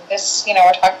 This, you know,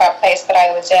 we're talking about a place that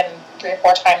I was in 3 or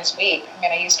 4 times a week. I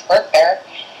mean, I used to work there.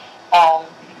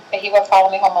 But he would follow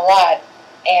me home a lot.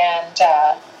 And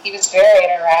he was very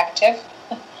interactive.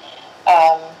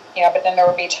 You know, but then there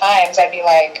would be times I'd be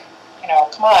like, you know,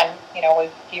 come on, you know,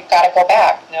 you've got to go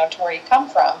back, you know, to where you come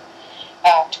from,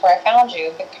 to where I found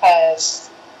you, because,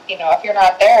 you know, if you're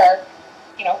not there,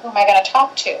 you know, who am I going to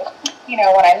talk to, you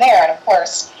know, when I'm there? And of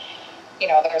course, you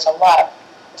know, there's a lot of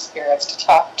spirits to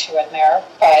talk to in there,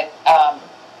 but,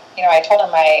 you know, I told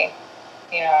him I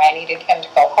needed him to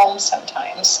go home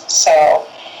sometimes. So,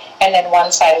 and then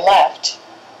once I left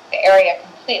the area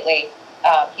completely,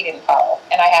 he didn't follow,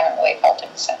 and I haven't really felt him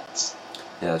since.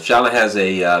 Yeah, Shauna has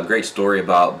a great story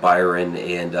about Byron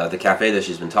and the cafe that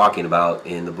she's been talking about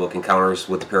in the book Encounters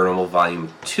with the Paranormal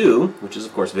Volume 2, which is,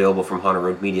 of course, available from Haunted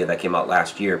Road Media that came out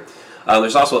last year.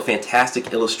 There's also a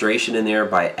fantastic illustration in there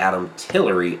by Adam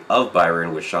Tillery of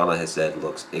Byron, which Shauna has said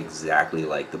looks exactly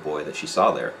like the boy that she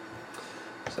saw there.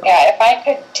 So. Yeah, if I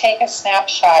could take a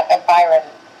snapshot of Byron,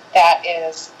 that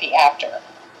is the after.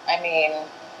 I mean,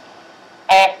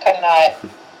 I could not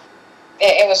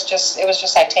it was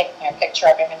just like taking a picture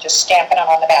of him and just stamping it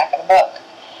on the back of the book.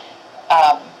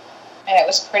 And it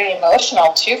was pretty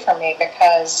emotional too for me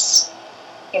because,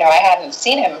 I hadn't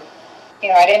seen him.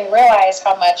 I didn't realize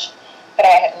how much that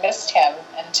I had missed him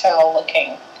until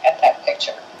looking at that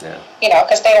picture. Yeah.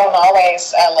 Because they don't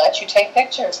always let you take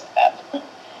pictures of them.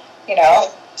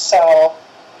 So,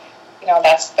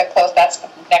 that's the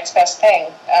next best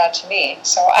thing to me.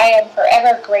 So I am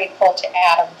forever grateful to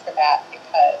Adam for that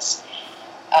because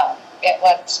it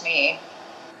lets me,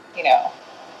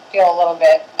 feel a little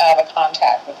bit of a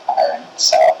contact with Byron.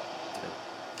 So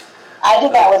I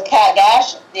did that with Kat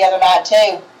Gash the other night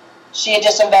too. She had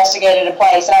just investigated a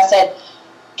place, and I said,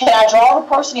 "Can I draw the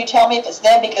person? You tell me if it's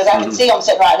them because I can see them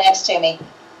sitting right next to me."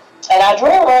 And I drew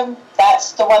her, and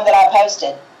that's the one that I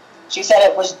posted. She said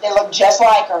it looked just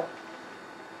like her,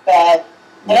 and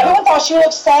everyone thought she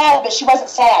looked sad, but she wasn't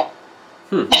sad.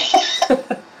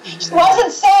 She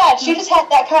wasn't sad. She just had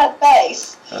that kind of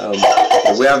face.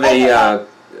 We have a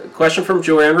question from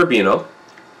Joanne Rubino.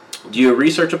 Do you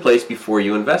research a place before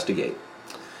you investigate?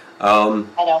 I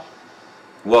know.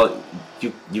 Well,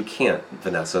 you can't,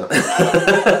 Vanessa,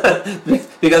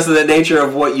 because of the nature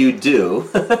of what you do.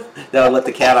 Now let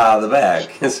the cat out of the bag.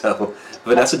 So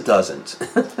Vanessa doesn't.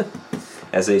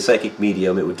 As a psychic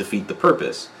medium, it would defeat the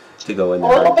purpose to go in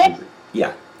there. A little bit.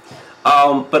 Yeah.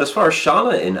 But as far as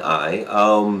Shauna and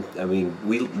I mean,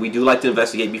 we do like to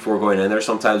investigate before going in there.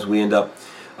 Sometimes we end up,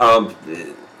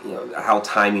 how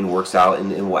timing works out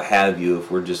and what have you.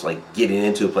 If we're just like getting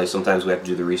into a place, sometimes we have to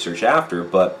do the research after.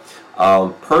 But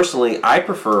personally, I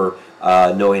prefer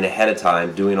knowing ahead of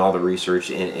time, doing all the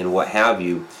research and what have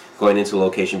you, going into a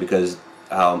location because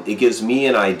it gives me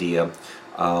an idea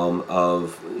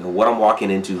of what I'm walking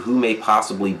into, who may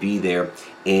possibly be there,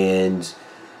 and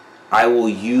I will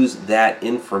use that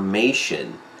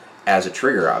information as a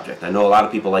trigger object. I know a lot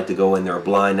of people like to go in there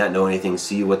blind, not know anything,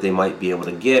 see what they might be able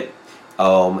to get,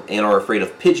 and are afraid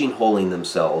of pigeonholing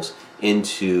themselves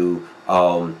into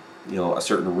a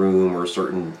certain room or a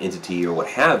certain entity or what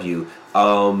have you.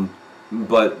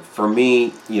 But for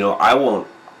me, I won't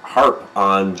harp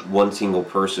on one single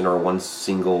person or one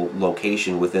single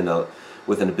location within a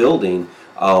building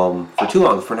for too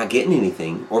long if we're not getting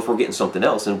anything, or if we're getting something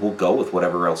else, and we'll go with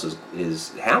whatever else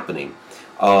is happening.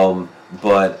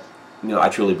 But I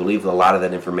truly believe that a lot of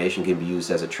that information can be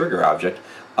used as a trigger object.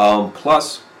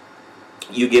 Plus,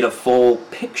 you get a full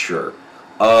picture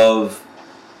of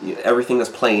everything that's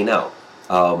playing out.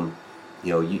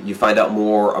 You find out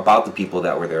more about the people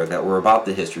that were there, that were about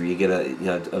the history. You get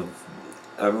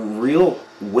a real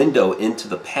window into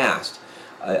the past.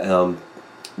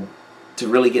 To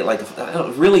really get like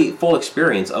a really full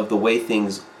experience of the way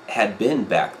things had been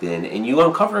back then, and you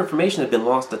uncover information that had been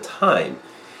lost to time,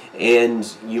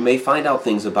 and you may find out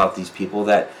things about these people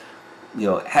that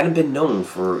hadn't been known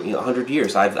for 100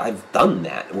 years. I've done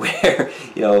that where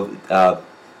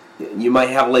you might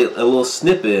have a little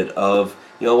snippet of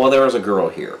well, there was a girl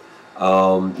here.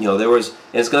 There was, and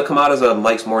it's going to come out as a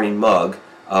Mike's Morning Mug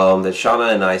that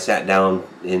Shauna and I sat down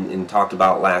and talked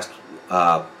about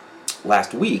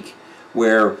last week,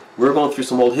 where we were going through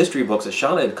some old history books that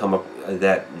Shauna had come up,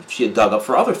 that she had dug up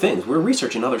for other things. We were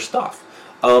researching other stuff.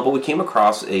 But we came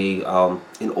across an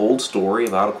old story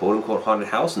about a quote-unquote haunted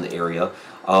house in the area,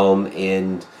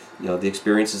 and the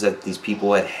experiences that these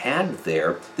people had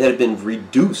there that had been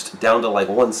reduced down to like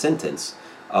one sentence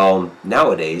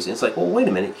nowadays. And it's like, well, wait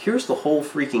a minute, here's the whole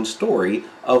freaking story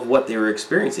of what they were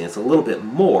experiencing. It's a little bit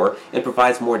more and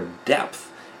provides more depth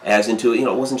as into, it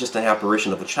wasn't just an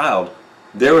apparition of a child.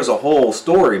 There was a whole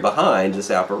story behind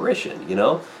this apparition,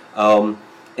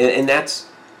 and that's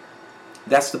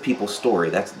the people's story.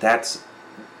 That's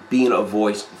being a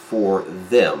voice for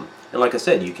them. And like I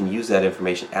said, you can use that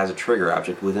information as a trigger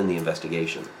object within the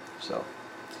investigation. So,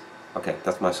 okay,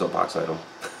 that's my soapbox item.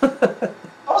 That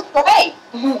was great.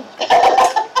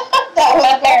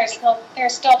 But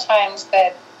there's still times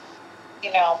that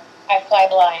I fly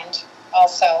blind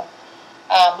also,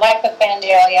 like with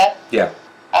Vandalia. Yeah.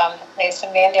 The place in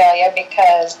Vandalia,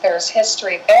 because there's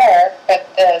history there, but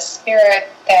the spirit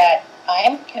that I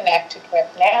am connected with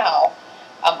now,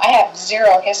 I have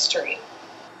zero history.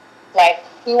 Like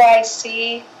who I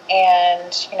see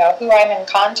and who I'm in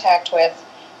contact with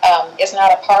is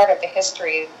not a part of the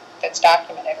history that's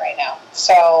documented right now.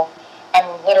 So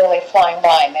I'm literally flying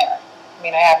blind there. I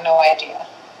mean, I have no idea.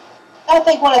 I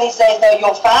think one of these days, though,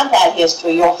 you'll find that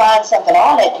history. You'll find something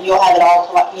on it, and you'll have it all,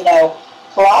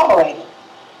 corroborated.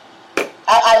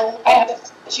 I hope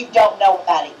that you don't know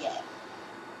about it yet.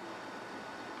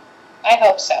 I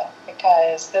hope so,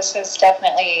 because this is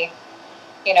definitely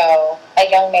a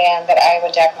young man that I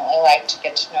would definitely like to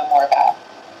get to know more about.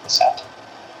 So.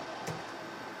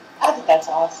 I think that's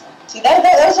awesome. See,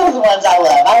 those are the ones I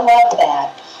love. I love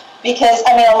that. Because,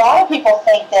 I mean, a lot of people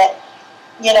think that,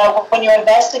 when you're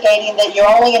investigating, that you're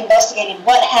only investigating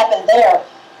what happened there.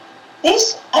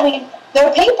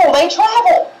 They're people, they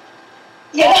travel.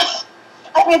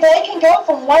 I mean, they can go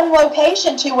from one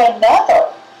location to another.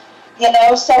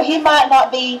 So he might not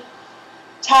be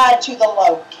tied to the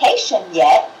location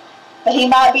yet, but he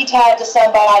might be tied to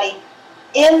somebody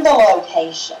in the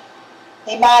location.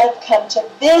 He might have come to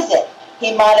visit.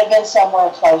 He might have been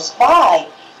somewhere close by.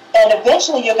 And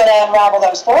eventually you're going to unravel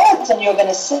those threads and you're going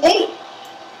to see.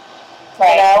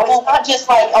 Right. It's not just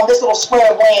like on this little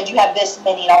square of land you have this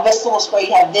many, and on this little square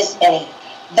you have this many.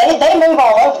 They move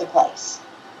all over the place.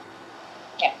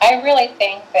 Yeah, I really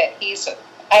think that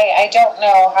I don't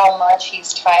know how much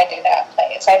he's tied to that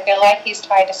place. I feel like he's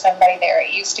tied to somebody there.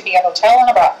 It used to be a hotel and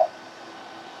a brothel.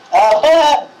 So,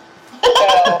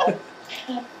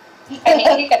 I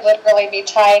mean, he could literally be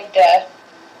tied to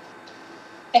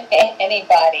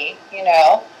anybody,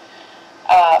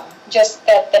 just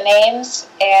that the names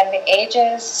and the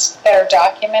ages that are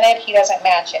documented, he doesn't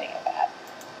match any of that.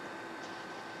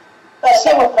 But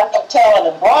so with a hotel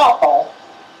and a brothel,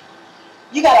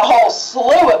 you got a whole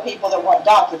slew of people that weren't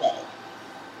documented.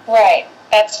 Right.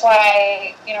 That's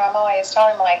why, I'm always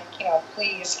telling him,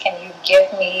 please, can you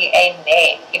give me a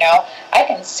name? I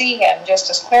can see him just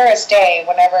as clear as day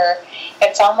whenever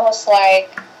it's almost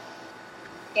like,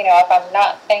 if I'm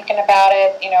not thinking about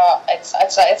it,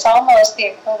 it's almost the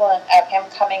equivalent of him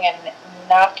coming and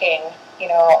knocking,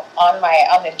 on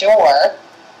the door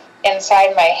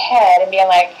inside my head and being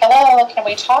like, hello, can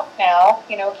we talk now?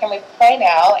 Can we play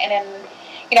now? And then,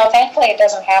 thankfully it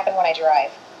doesn't happen when I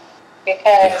drive.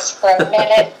 Because for a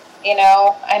minute,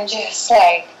 I'm just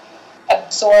like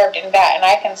absorbed in that. And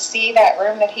I can see that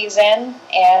room that he's in,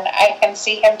 and I can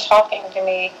see him talking to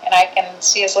me, and I can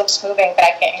see his lips moving, but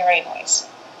I can't hear any noise.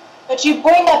 But you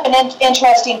bring up an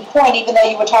interesting point, even though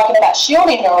you were talking about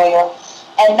shielding earlier,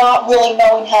 and not really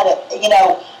knowing how to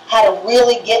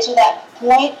really get to that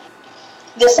point.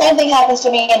 The same thing happens to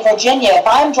me in Virginia. If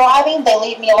I'm driving, they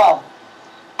leave me alone.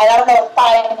 And I don't know if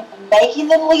I'm making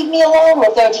them leave me alone or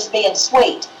if they're just being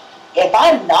sweet. If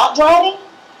I'm not driving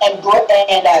and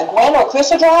Gwen or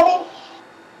Chris are driving,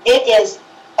 it is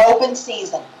open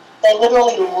season. They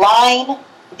literally line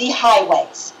the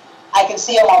highways. I can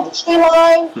see them on the tree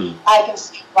line. I can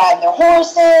see them riding their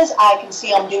horses. I can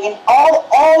see them doing all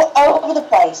over the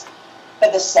place.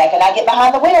 But the second I get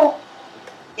behind the wheel,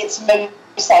 it's smooth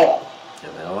sailing.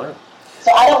 Yeah,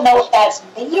 so I don't know if that's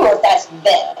me or if that's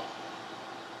them.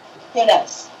 Who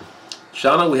knows?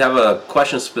 Shauna, we have a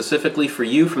question specifically for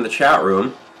you from the chat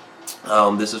room.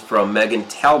 This is from Megan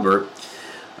Talbert.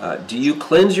 Do you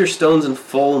cleanse your stones in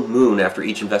full moon after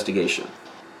each investigation?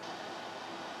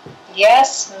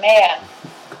 Yes, ma'am.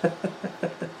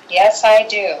 Yes, I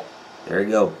do. There you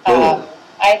go. Boom.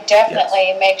 I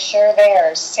definitely make sure they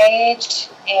are saged,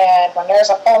 and when there's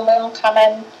a full moon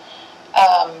coming,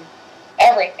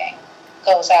 everything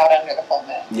goes out under the full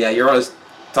moon. Yeah, you're always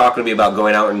talking to me about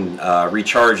going out and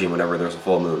recharging whenever there's a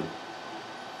full moon.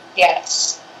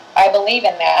 Yes, I believe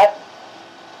in that.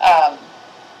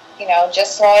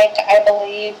 Just like I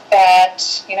believe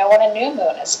that, when a new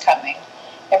moon is coming,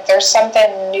 if there's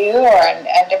something new or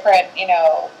a different,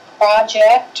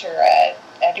 project or a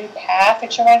new path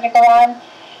that you're wanting to go on,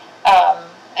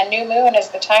 a new moon is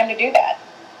the time to do that.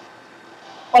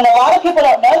 Well, a lot of people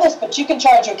don't know this, but you can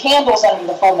charge your candles under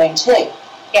the full moon too.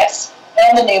 Yes.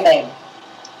 And the new moon.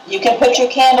 You can put your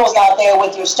candles out there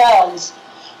with your stones,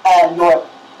 your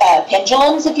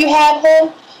pendulums if you have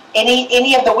them,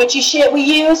 any of the witchy shit we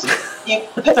use. You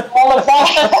put all of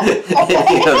that.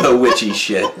 Any of the witchy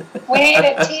shit. We need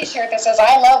a T-shirt that says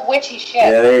 "I love witchy shit."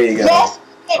 Yeah, there you go. Yes.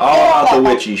 All about the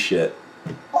witchy shit.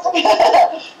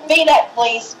 V-neck,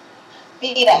 please.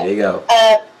 V-neck. There you go.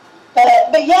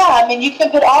 But yeah, you can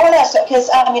put all of that stuff, because,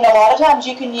 a lot of times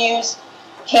you can use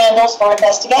candles for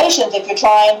investigations if you're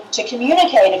trying to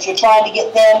communicate, if you're trying to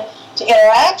get them to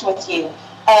interact with you.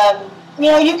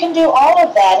 You can do all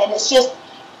of that, and it's just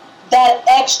that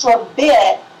extra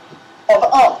bit of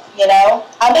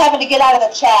I'm having to get out of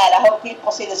the chat. I hope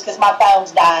people see this because my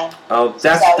phone's dying. Oh,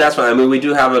 that's fine. We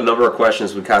do have a number of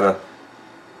questions we kind of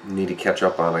need to catch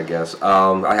up on, I guess.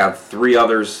 I have 3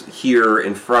 others here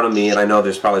in front of me, and I know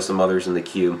there's probably some others in the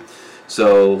queue.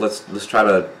 So let's try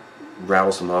to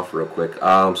rattle some off real quick.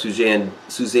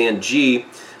 Suzanne G.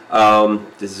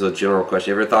 This is a general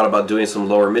question. Ever thought about doing some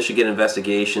Lower Michigan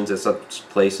investigations at such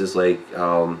places like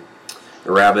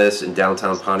Erebus and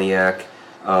downtown Pontiac?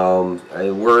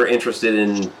 We're interested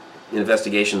in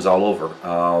investigations all over.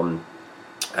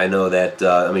 I know that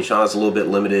I mean Shauna's a little bit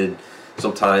limited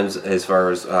sometimes as far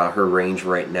as her range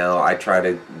right now.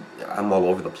 I'm all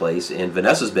over the place, and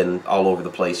Vanessa's been all over the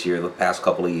place here the past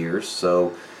couple of years.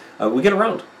 So we get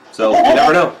around. So you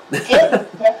never know.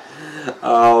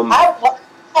 I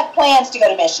have plans to go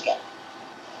to Michigan.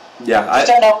 Yeah, I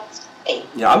don't know.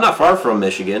 Yeah, I'm not far from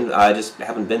Michigan. I just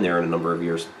haven't been there in a number of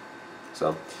years.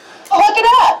 So. Well, look it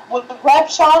up. We'll grab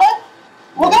Shauna.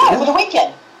 We'll go for the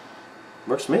weekend.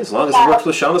 Works for me as long as it works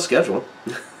with Shauna's schedule.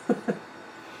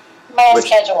 My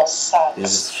schedule sucks.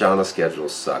 Shauna's schedule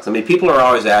sucks. I mean, people are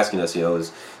always asking us,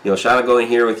 is Shauna going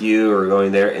here with you or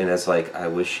going there? And it's like, I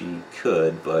wish she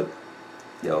could, but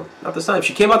not this time.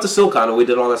 She came out to SilCon and we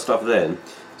did all that stuff then,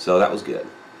 so that was good.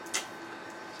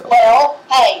 So. Well,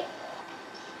 hey,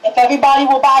 if everybody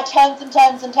will buy tons and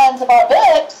tons and tons of our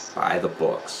books. Buy the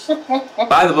books.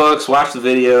 Buy the books, watch the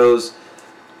videos,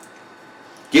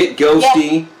 get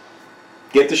Ghosty,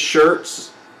 get the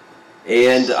shirts,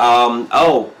 and,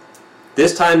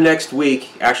 this time next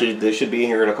week, actually they should be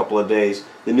here in a couple of days,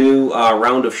 the new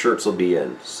round of shirts will be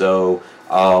in. So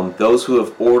those who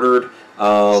have ordered,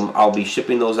 I'll be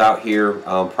shipping those out here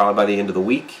probably by the end of the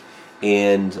week.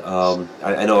 And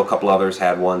I know a couple others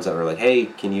had ones that were like, hey,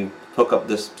 can you hook up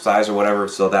this size or whatever?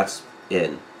 So that's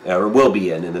in, or will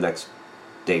be in the next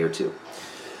day or two.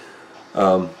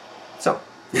 From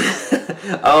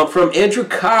Andrew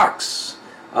Cox,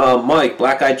 Mike,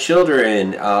 Black-Eyed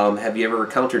Children, have you ever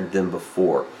encountered them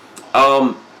before?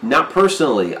 Not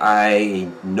personally. I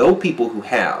know people who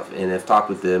have, and have talked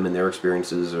with them, and their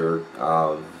experiences are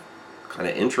kind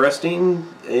of interesting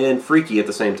and freaky at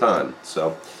the same time.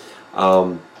 So,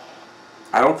 I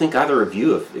don't think either of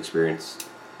you have experienced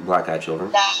Black-Eyed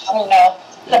Children. No.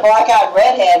 The black-eyed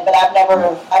redhead, but I've never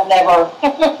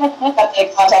got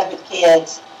in contact with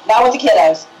kids. Not with the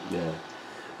kiddos.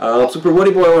 Yeah. Super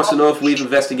Woody Boy wants to know if we've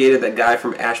investigated that guy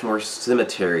from Ashmore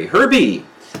Cemetery. Herbie!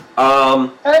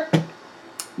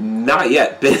 Not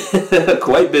yet. Been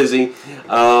quite busy.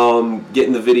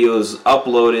 Getting the videos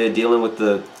uploaded, dealing with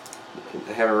I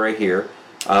have it right here.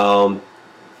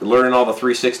 Learning all the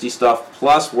 360 stuff,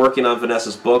 plus working on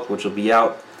Vanessa's book, which will be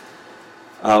out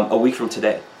a week from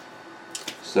today.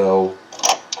 So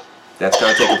that's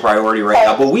going to take a priority right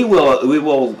now. But we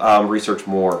will research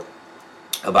more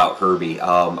about Herbie.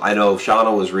 I know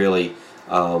Shauna was really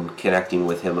connecting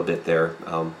with him a bit there,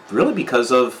 really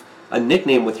because of a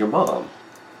nickname with your mom.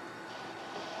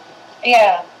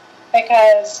 Yeah,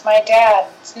 because my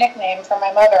dad's nickname for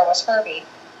my mother was Herbie.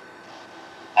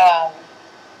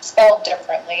 Spelled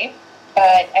differently,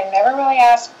 but I never really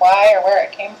asked why or where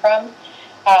it came from.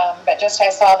 But just I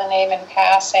saw the name in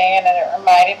passing, and it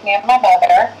reminded me of my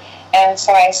mother, and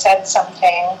so I said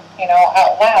something,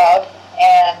 out loud,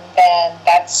 and then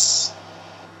that's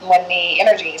when the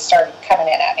energy started coming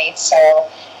in at me. So,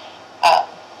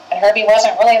 and Herbie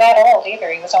wasn't really that old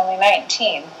either. He was only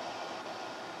 19.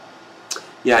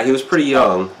 Yeah, he was pretty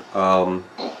young.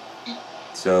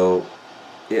 So,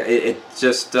 yeah, it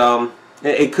just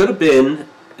it could have been.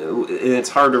 It's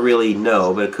hard to really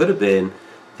know, but it could have been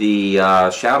the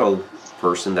shadow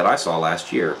person that I saw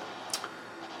last year.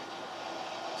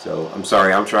 So I'm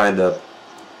sorry, I'm trying to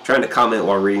comment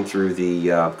while reading through the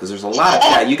because there's a lot of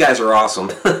chat. You guys are awesome.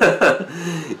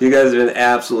 You guys have been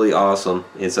absolutely awesome,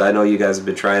 and so I know you guys have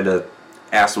been trying to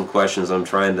ask some questions. I'm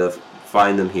trying to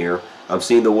find them here. I'm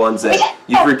seeing the ones that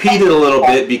you've repeated a little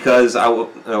bit because I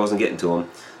wasn't getting to them.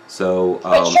 So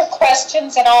put your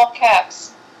questions in all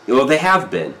caps. Well, they have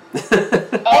been. Oh, they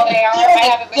are.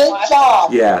 I haven't been watching.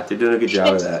 Job. Yeah, they're doing a good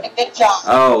job of that. Good job.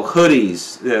 Oh,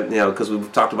 hoodies. Because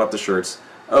we've talked about the shirts.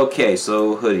 Okay,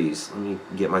 so hoodies. Let me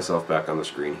get myself back on the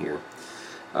screen here.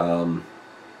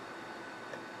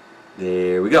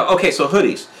 There we go. Okay, so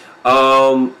hoodies.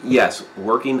 Yes,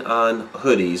 working on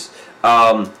hoodies.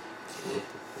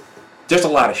 There's a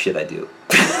lot of shit I do.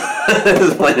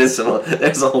 There's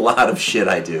a lot of shit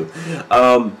I do.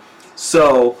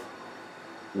 So,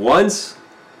 once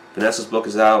Vanessa's book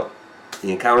is out,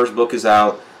 the Encounters book is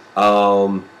out,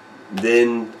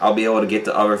 then I'll be able to get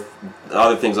to other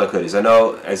things like hoodies. I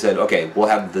know I said, okay, we'll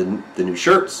have the new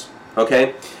shirts,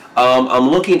 okay? I'm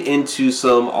looking into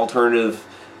some alternative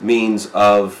means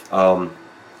of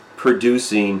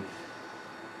producing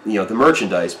the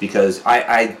merchandise, because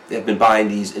I have been buying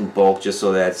these in bulk just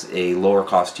so that's a lower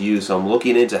cost to use. So I'm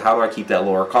looking into how do I keep that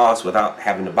lower cost without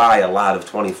having to buy a lot of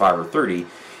 25 or 30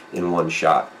 in one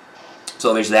shot.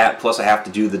 So there's that, plus I have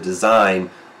to do the design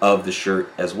of the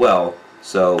shirt as well.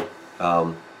 So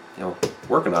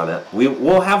working on it.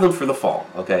 We'll have them for the fall,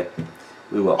 okay?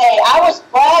 We will. Hey, I was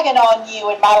bragging on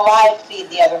you in my live feed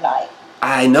the other night.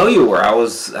 I know you were. I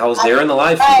was there in the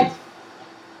live feed.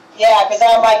 Yeah, because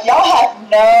I'm like, y'all have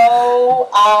no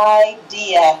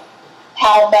idea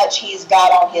how much he's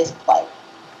got on his plate.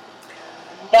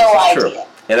 No idea. True.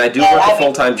 And I do work a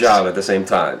full-time job at the same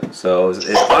time. So it's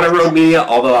Haunted Road Media,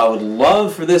 although I would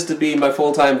love for this to be my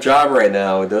full-time job right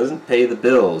now, it doesn't pay the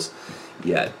bills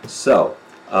yet. So,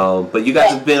 but you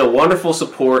guys have been a wonderful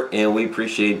support, and we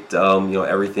appreciate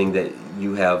everything that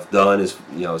you have done.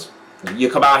 You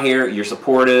come out here, you're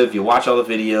supportive, you watch all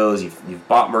the videos, you've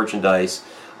bought merchandise.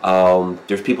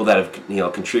 There's people that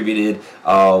have contributed.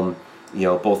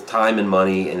 Both time and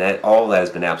money, and all that has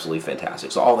been absolutely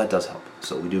fantastic. So all that does help.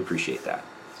 So we do appreciate that.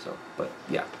 So, but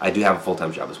yeah, I do have a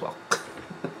full-time job as well.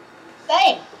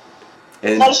 Same.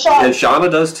 And Shauna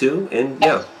does too. And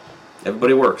yeah,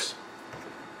 everybody works.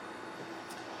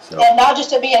 So. And not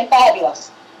just at being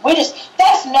fabulous.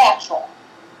 That's natural.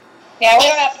 Yeah, we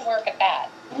don't have to work at that.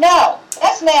 No,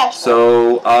 that's natural.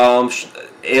 So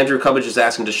Andrew Cubbage is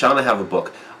asking, does Shauna have a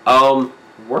book?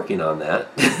 Working on that.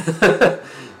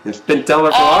 It's been telling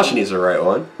her for a while she needs to write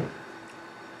one.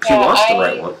 She wants to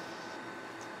write one.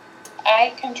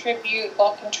 I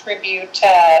will contribute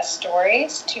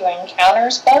stories to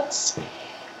Encounters books.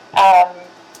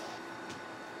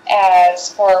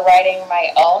 As for writing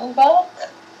my own book,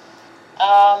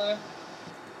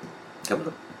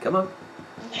 Come on.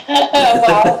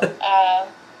 well,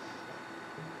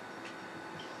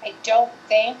 I don't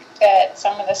think that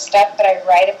some of the stuff that I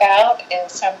write about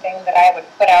is something that I would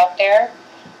put out there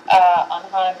on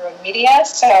Haunted Road Media,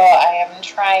 so I am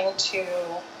trying to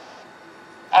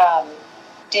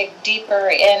dig deeper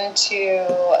into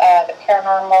the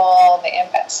paranormal, the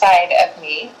impact side of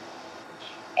me,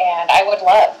 and I would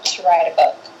love to write a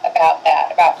book about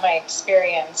that, about my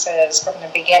experiences from the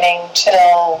beginning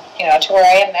till, to where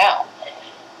I am now.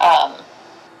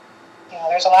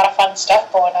 There's a lot of fun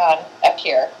stuff going on up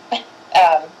here.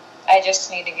 I just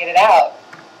need to get it out.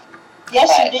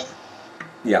 Yes, you do.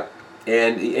 Yeah.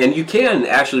 And you can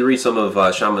actually read some of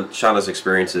Shauna's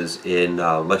experiences in,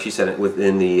 like she said,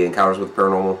 within the Encounters with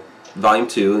Paranormal Volume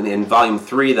 2. And in Volume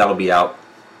 3, that'll be out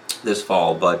this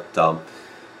fall. But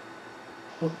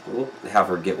we'll have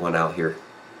her get one out here.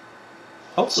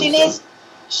 Hopefully she needs,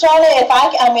 Shauna,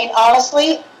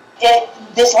 honestly,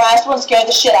 this last one scared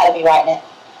the shit out of me right now.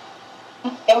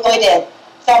 It really did.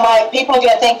 So people are going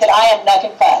to think that I am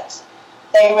knucking fucks.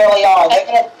 They really are. They're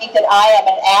going to think that I am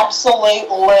an absolute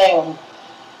loon.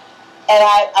 And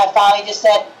I finally just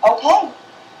said, okay.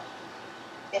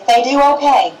 If they do,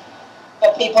 okay.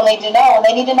 But people need to know, and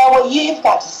they need to know what you've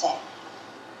got to say.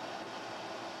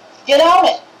 Get on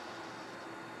it.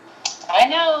 I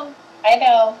know.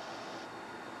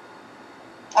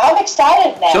 I'm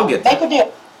excited now. She'll get there. Make her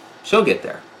do. She'll get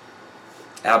there.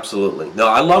 Absolutely. No,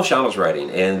 I love Shauna's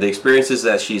writing, and the experiences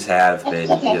that she's had have been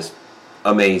just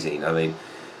amazing. I mean,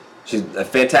 she's a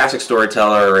fantastic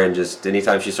storyteller, and just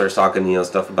anytime she starts talking,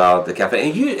 stuff about the cafe,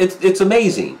 and it's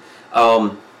amazing.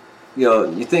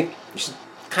 You think she's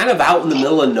kind of out in the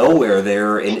middle of nowhere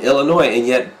there in Illinois, and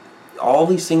yet all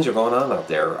these things are going on out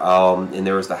there. And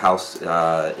there was the house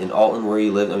in Alton where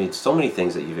you live. I mean, so many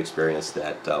things that you've experienced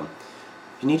that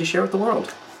you need to share with the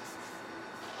world.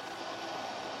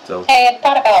 So. I had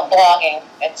thought about blogging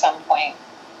at some point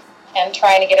and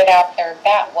trying to get it out there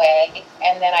that way.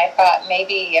 And then I thought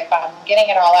maybe if I'm getting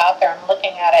it all out there and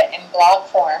looking at it in blog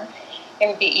form, it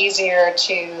would be easier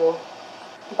to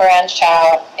branch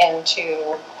out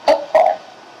into book form.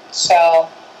 So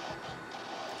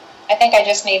I think I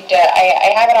just need to,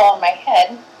 I have it all in my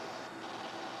head.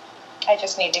 I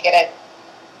just need to get it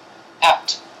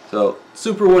out. So,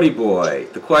 Super Woody Boy,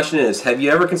 the question is, have you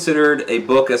ever considered a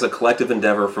book as a collective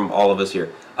endeavor from all of us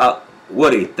here?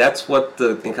 Woody, that's what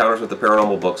the Encounters with the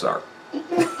Paranormal books are.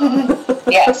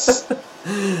 Yes.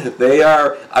 They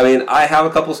are, I have a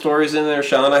couple stories in there,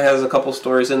 Shauna has a couple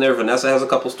stories in there, Vanessa has a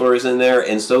couple stories in there,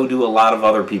 and so do a lot of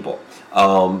other people.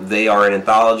 They are an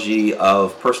anthology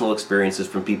of personal experiences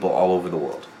from people all over the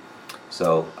world.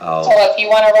 So if you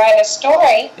want to write a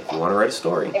story.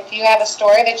 If you have a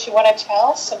story that you want to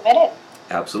tell, submit it.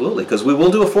 Absolutely, because we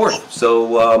will do a fourth.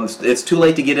 So it's too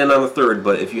late to get in on the third,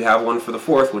 but if you have one for the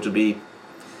fourth, which will be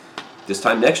this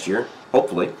time next year,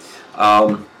 hopefully,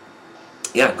 go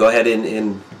ahead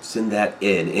and send that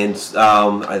in. And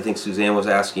I think Suzanne was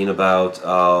asking about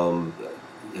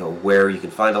where you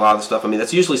can find a lot of the stuff.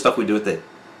 That's usually stuff we do at the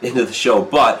end of the show,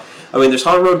 but there's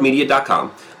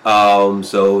hauntedroadmedia.com.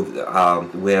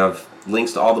 We have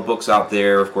links to all the books out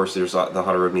there. Of course, there's the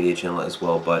Haunted Road Media channel as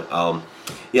well. But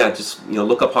just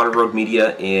look up Haunted Road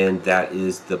Media, and that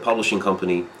is the publishing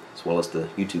company as well as the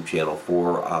YouTube channel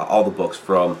for all the books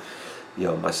from,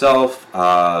 myself,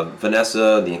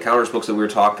 Vanessa, the Encounters books that we were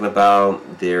talking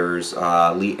about. There's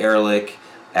Lee Ehrlich,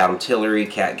 Adam Tillery,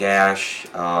 Kat Gash,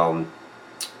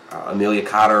 Amelia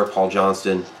Cotter, Paul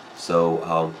Johnston.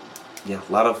 So a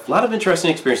lot of interesting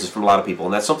experiences from a lot of people,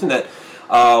 and that's something that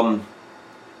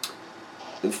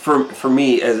for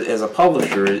me as a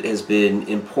publisher has been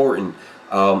important.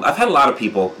 I've had a lot of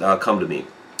people come to me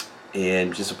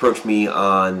and just approach me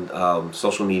on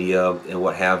social media and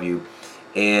what have you,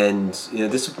 and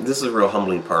this is a real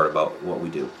humbling part about what we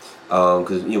do,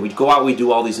 because we go out, we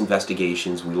do all these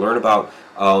investigations, we learn about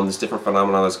this different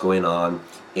phenomena that's going on,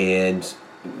 and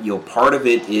part of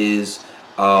it is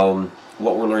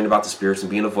what we're learning about the spirits and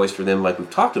being a voice for them, like we've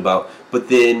talked about. But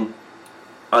then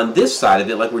on this side of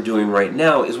it, like we're doing right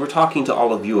now, is we're talking to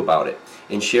all of you about it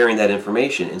and sharing that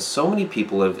information. And so many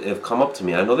people have come up to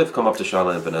me. I know they've come up to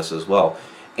Shauna and Vanessa as well,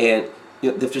 and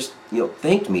they've just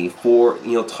thanked me for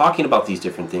talking about these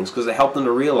different things, because it helped them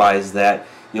to realize that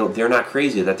they're not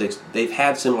crazy, that they've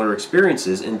had similar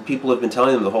experiences, and people have been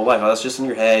telling them the whole life, oh, that's just in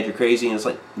your head, you're crazy. And it's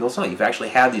like, no, it's not. You've actually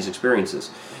had these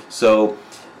experiences. So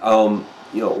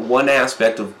one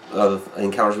aspect of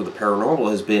Encounters with the Paranormal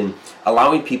has been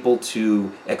allowing people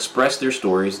to express their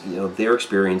stories, their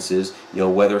experiences,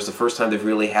 whether it's the first time they've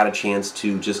really had a chance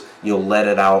to just, let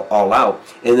it all out.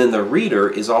 And then the reader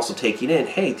is also taking in,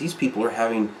 hey, these people are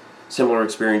having similar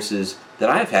experiences that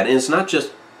I've had. And it's not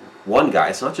just one guy,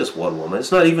 it's not just one woman,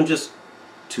 it's not even just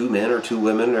two men or two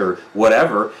women or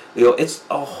whatever. It's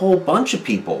a whole bunch of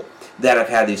people that have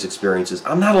had these experiences.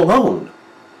 I'm not alone.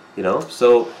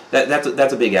 So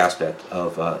that's a big aspect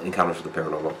of Encounters with the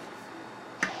Paranormal.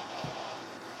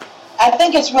 I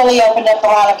think it's really opened up a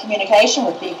lot of communication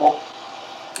with people.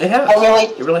 It has.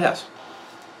 It really has.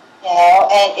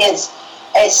 And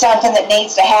it's something that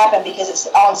needs to happen because it's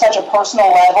on such a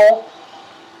personal level.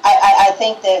 I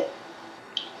think that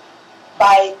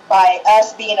by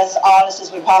us being as honest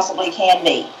as we possibly can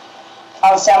be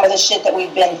on some of the shit that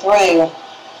we've been through,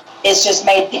 it's just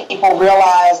made people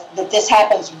realize that this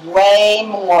happens way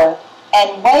more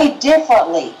and way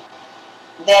differently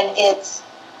than it's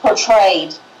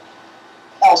portrayed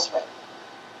elsewhere.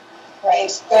 Right?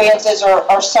 Experiences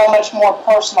are so much more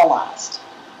personalized.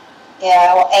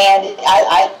 And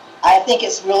I think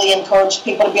it's really encouraged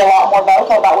people to be a lot more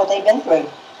vocal about what they've been through.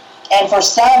 And for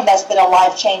some, that's been a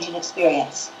life-changing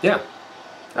experience. Yeah,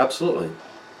 absolutely.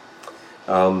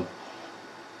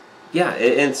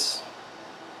 It's...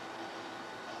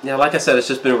 Yeah, like I said, it's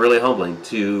just been really humbling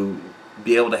to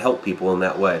be able to help people in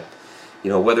that way.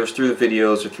 Whether it's through the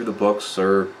videos or through the books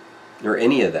or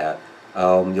any of that.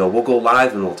 We'll go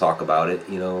live and we'll talk about it.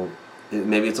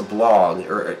 Maybe it's a blog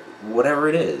or whatever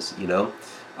it is. It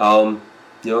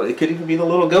could even be the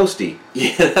little ghosty.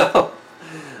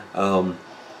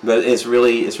 But it's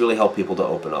really helped people to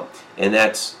open up, and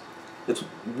it's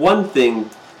one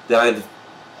thing that I've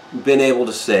been able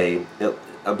to say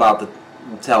about the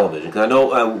television, because I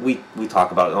know we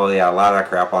talk about, oh yeah, a lot of that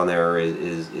crap on there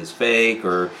is fake,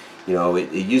 or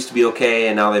it used to be okay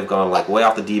and now they've gone like way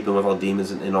off the deep end with all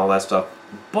demons and all that stuff.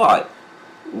 But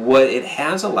what it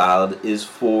has allowed is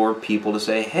for people to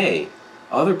say, hey,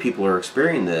 other people are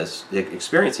experiencing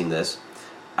this.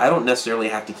 I don't necessarily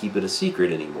have to keep it a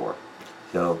secret anymore,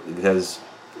 because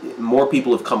more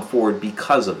people have come forward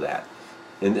because of that.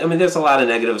 And I mean, there's a lot of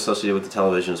negative associated with the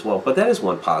television as well, but that is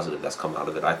one positive that's come out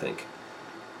of it, I think.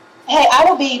 Hey, I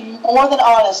will be more than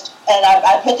honest, and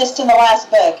I put this in the last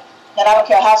book, and I don't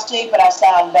care how stupid I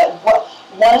sound, but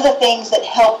one of the things that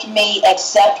helped me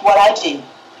accept what I do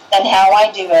and how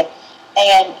I do it,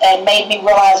 and made me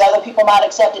realize other people might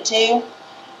accept it too,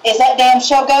 is that damn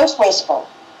show Ghost Whisperer.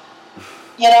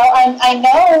 I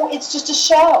know it's just a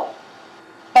show,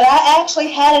 but I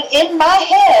actually had it in my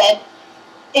head,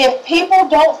 if people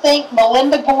don't think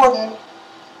Melinda Gordon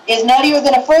is nuttier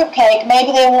than a fruitcake,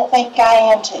 maybe they won't think I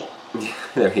am too.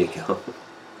 There you go.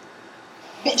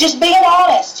 Just being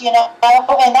honest, and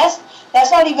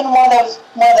that's not even one of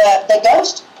the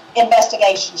ghost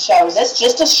investigation shows. It's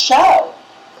just a show,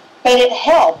 but it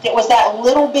helped. It was that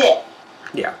little bit,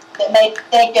 that made me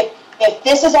think if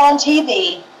this is on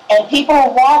TV and people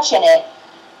are watching it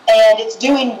and it's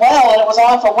doing well, and it was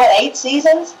on for 8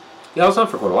 seasons? Yeah, it was on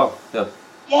for quite a while. Yeah.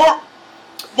 Yeah.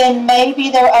 Then maybe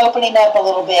they're opening up a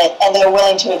little bit and they're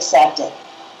willing to accept it.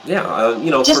 Yeah,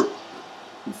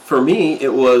 for me,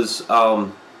 it was,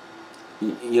 when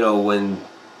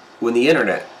the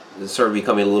internet started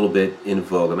becoming a little bit in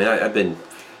vogue. I mean,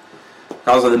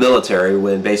 I was in the military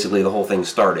when basically the whole thing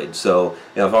started, so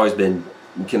I've always been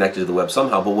connected to the web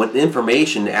somehow. But when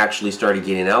information actually started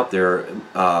getting out there,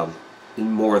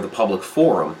 more of the public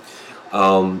forum.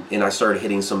 And I started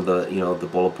hitting some of the, the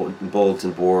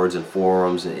bulletin boards and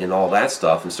forums and all that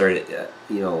stuff, and started,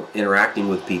 interacting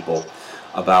with people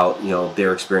about,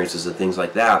 their experiences and things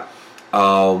like that.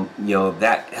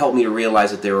 That helped me to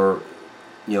realize that there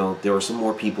were some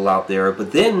more people out there.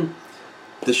 But then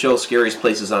the show Scariest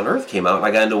Places on Earth came out, and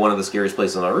I got into one of the Scariest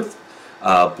Places on Earth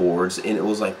boards, and it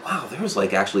was like, wow, there was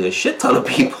like actually a shit ton of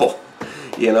people.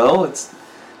 Yeah,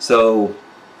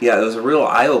 it was a real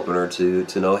eye opener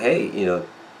to know, hey,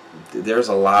 there's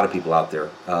a lot of people out there.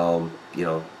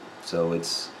 So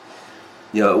it's,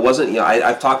 it wasn't,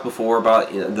 I've talked before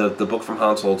about the book from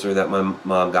Hans Holzer that my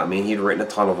mom got me, and he'd written a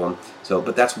ton of them.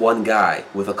 But that's one guy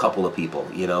with a couple of people,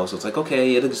 so it's like,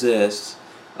 okay, it exists.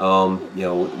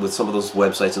 With some of those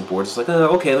websites and boards, it's like,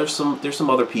 okay, there's some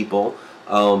other people.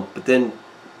 But then,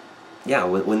 yeah,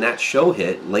 when that show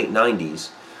hit, late 90s,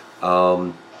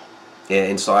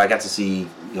 and so I got to see,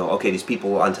 okay, these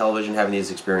people on television having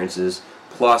these experiences,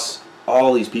 plus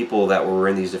all these people that were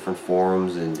in these different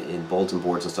forums and bulletin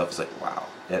boards and stuff. It's like, wow,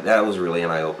 that was really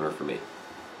an eye-opener for me.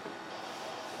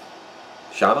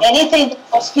 Shauna? Anything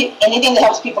that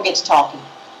helps people get to talking.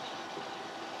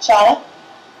 Shauna?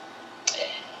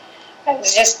 I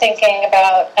was just thinking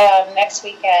about next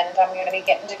weekend. I'm going to be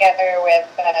getting together with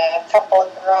a couple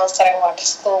of girls that I went to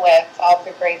school with, all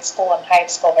through grade school and high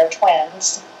school. They're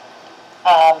twins,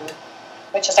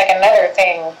 which is like another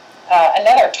thing.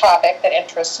 Another topic that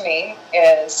interests me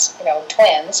is,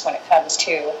 twins when it comes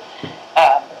to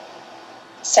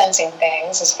sensing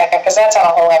things, because that's on a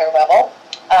whole other level.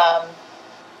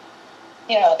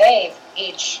 They've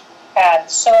each had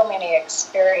so many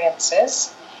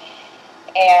experiences.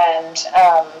 And,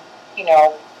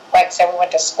 like I said, we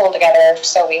went to school together,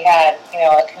 so we had,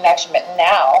 a connection. But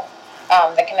now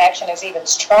the connection is even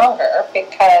stronger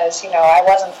because, I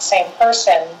wasn't the same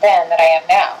person then that I am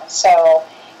now. So,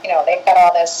 they've got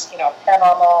all this,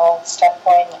 paranormal stuff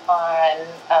going on.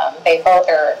 They both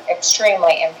are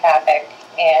extremely empathic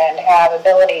and have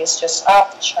abilities just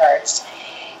off the charts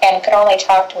and could only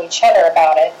talk to each other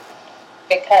about it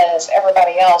because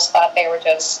everybody else thought they were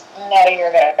just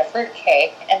nuttier than a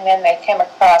fruitcake. And then they came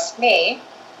across me,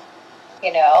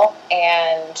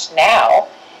 and now,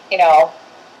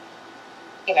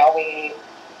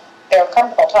 they're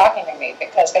comfortable talking to me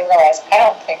because they realize I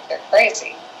don't think they're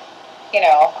crazy.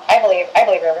 I believe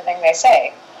everything they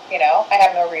say. I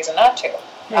have no reason not to.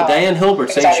 Yeah, Diane Hilbert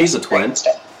saying she's a twin.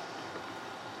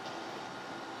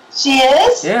 She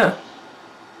is? Yeah.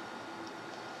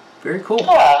 Very cool.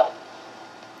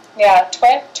 Yeah,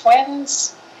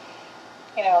 twins,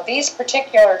 these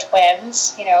particular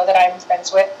twins, that I'm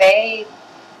friends with, they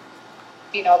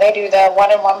do the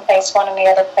one in one place, one in the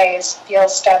other place, feel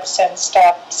stuff, sense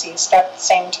stuff, see stuff at the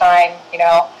same time,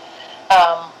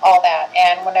 all that.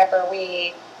 And whenever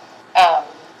we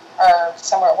are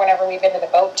somewhere, whenever we've been to the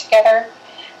boat together,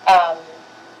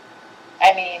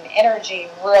 energy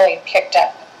really picked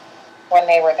up when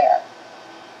they were there.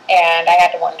 And I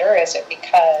had to wonder, is it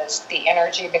because the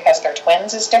energy, because they're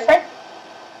twins, is different?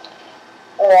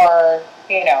 Or,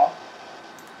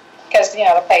 because,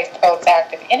 the boat's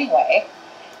active anyway.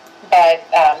 But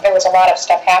there was a lot of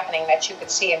stuff happening that you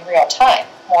could see in real time,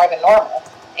 more than normal.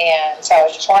 And so I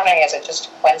was just wondering, is it just a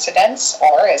coincidence?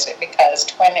 Or is it because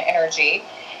twin energy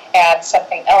adds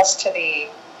something else to the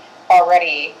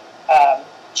already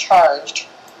charged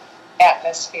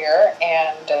atmosphere?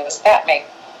 And does that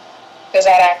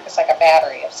act as like a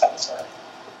battery of some sort?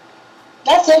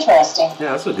 That's interesting.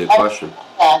 Yeah, that's a good question.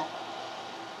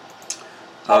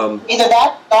 Either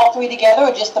that, all three together,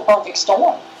 or just the perfect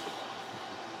storm.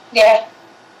 Yeah.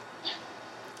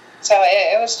 So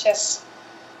it was just,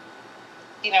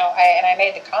 I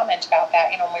made the comment about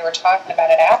that, when we were talking about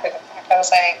it after the fact. I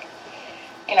was like,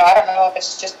 I don't know if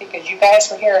it's just because you guys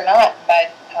were here or not,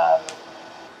 but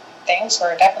things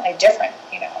were definitely different,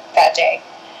 that day.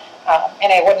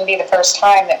 And it wouldn't be the first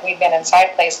time that we'd been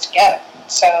inside place together.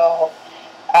 So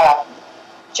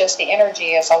just the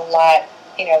energy is a lot,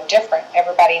 different.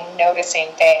 Everybody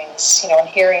noticing things, and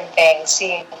hearing things,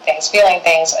 seeing things, feeling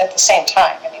things at the same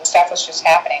time. Stuff was just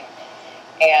happening.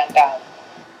 And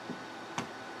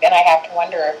then I have to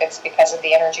wonder if it's because of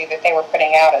the energy that they were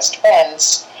putting out as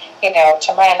twins.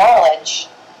 To my knowledge,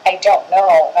 I don't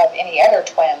know of any other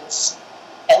twins,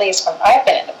 at least when I've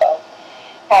been in the boat,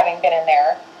 having been in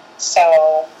there.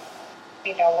 So,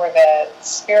 were the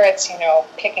spirits,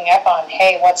 picking up on,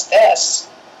 hey, what's this?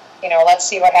 Let's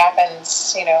see what happens,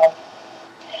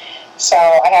 So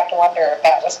I have to wonder if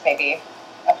that was maybe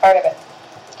a part of it.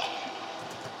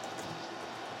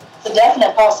 It's a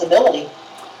definite possibility.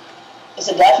 Because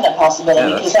they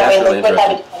wouldn't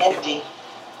have a different energy.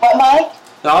 What, Mike?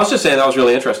 No, I was just saying that was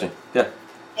really interesting. Yeah.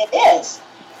 It is.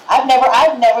 I've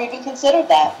never even considered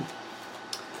that.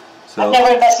 So, I've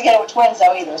never investigated with twins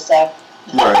though either. So.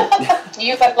 Right.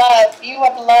 You would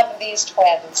love these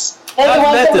twins. I've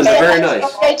met them. They're very nice.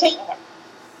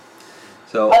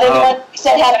 So, are they the ones you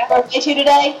said happy birthday to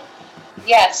today?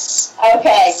 Yes.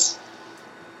 Okay.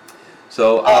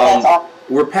 So, that's awesome.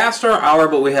 We're past our hour,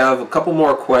 but we have a couple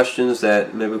more questions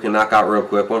that maybe we can knock out real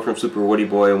quick. One from Super Woody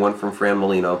Boy and one from Fran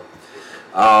Molino.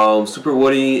 Super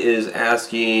Woody is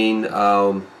asking,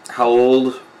 how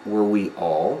old were we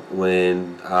all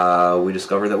when we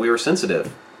discovered that we were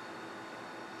sensitive?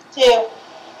 2.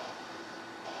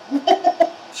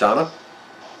 Shauna?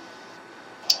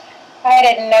 I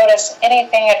didn't notice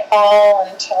anything at all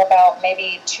until about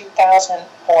maybe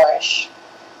 2004-ish.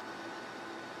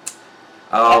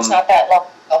 That's not that long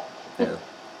ago.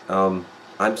 Yeah.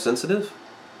 I'm sensitive?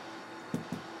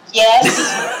 Yes.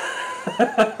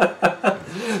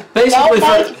 Basically,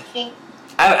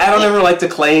 I don't ever like to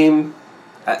claim.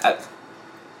 I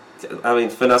mean,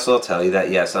 Vanessa will tell you that,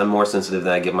 yes, I'm more sensitive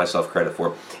than I give myself credit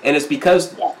for. And it's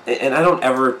because, and I don't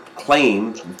ever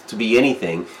claim to be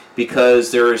anything,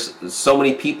 because there's so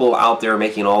many people out there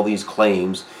making all these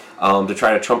claims to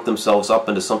try to trump themselves up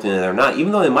into something that they're not,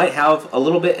 even though they might have a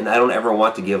little bit, and I don't ever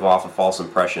want to give off a false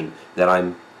impression that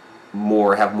have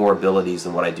more abilities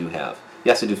than what I do have.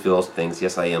 Yes, I do feel things.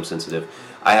 Yes, I am sensitive.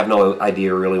 I have no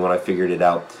idea really when I figured it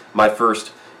out. My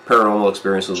first paranormal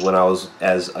experience was when I was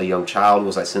as a young child.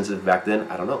 Was I sensitive back then?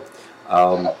 I don't know.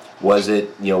 Was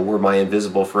it, were my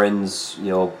invisible friends,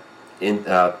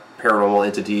 paranormal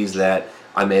entities that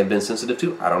I may have been sensitive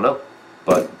to? I don't know.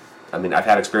 But, I mean, I've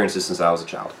had experiences since I was a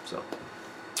child. So,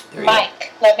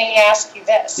 Mike, let me ask you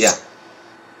this. Yeah.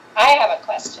 I have a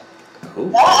question. Ooh,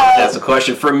 that's a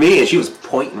question for me, and she was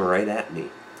pointing right at me.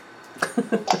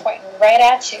 Pointing right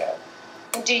at you.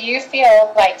 Do you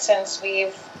feel like since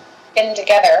we've been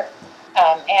together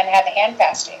and had the hand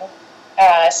fasting,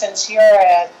 since you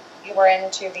were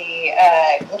into the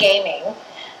gaming,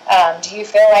 do you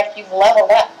feel like you've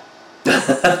leveled up?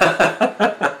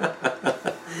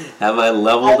 Have I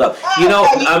leveled up?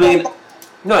 I mean,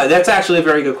 no, that's actually a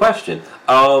very good question.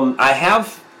 I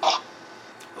have.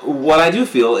 What I do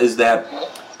feel is that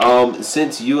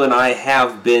since you and I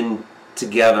have been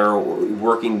together,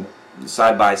 working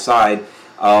side by side,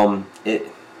 I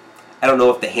don't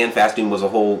know if the hand fasting was a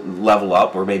whole level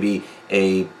up, or maybe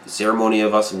a ceremony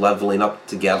of us leveling up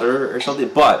together or something.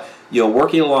 But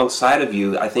working alongside of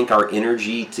you, I think our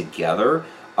energy together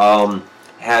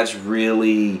has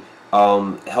really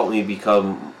helped me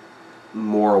become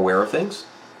more aware of things.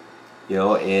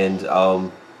 And I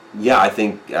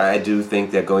do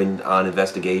think that going on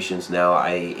investigations now,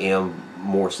 I am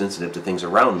more sensitive to things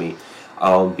around me,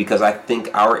 because I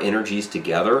think our energies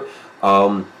together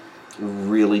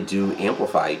really do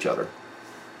amplify each other.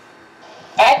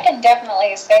 I can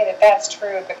definitely say that that's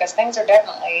true, because things are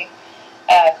definitely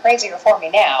crazier for me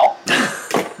now.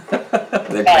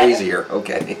 They're crazier,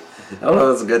 okay. I don't know,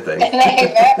 that's a good thing. Than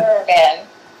they've ever been.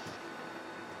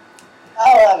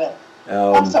 I love it.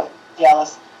 I'm so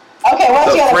jealous. Okay,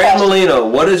 what's the other Fran question? Molino,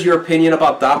 what is your opinion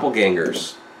about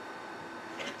doppelgangers?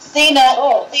 See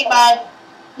mine.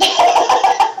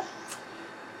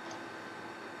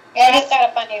 Yeah, he's got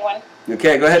a funny one.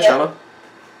 Okay, go ahead, Shauna.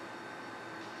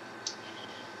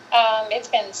 It's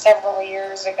been several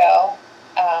years ago,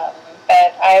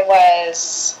 but I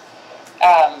was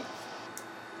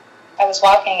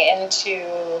walking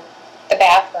into the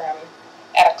bathroom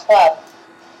at a club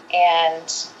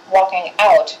and walking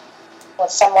out with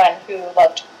someone who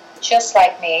looked just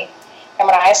like me. And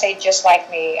when I say just like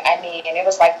me, I mean it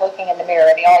was like looking in the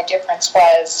mirror. The only difference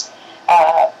was,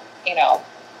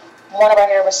 one of our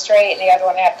hair was straight and the other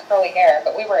one had curly hair,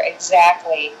 but we were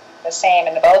exactly the same,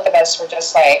 and the both of us were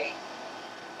just like,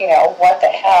 what the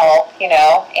hell,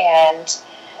 and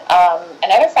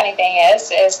another funny thing is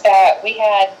that we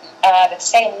had the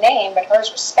same name, but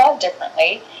hers was spelled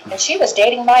differently, and she was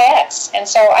dating my ex, and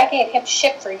so I gave him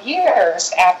shit for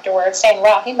years afterwards, saying,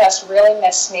 wow, he must really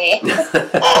miss me.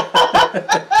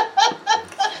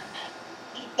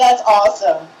 That's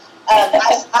awesome.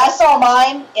 I saw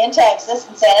mine in Texas,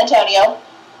 in San Antonio,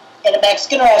 in a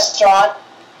Mexican restaurant,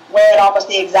 wearing almost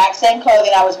the exact same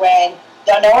clothing I was wearing.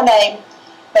 Don't know her name,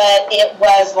 but it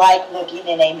was like looking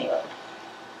in a mirror.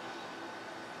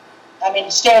 I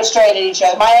mean, stared straight at each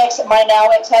other. My now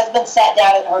ex-husband sat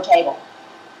down at her table,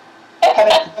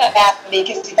 coming after me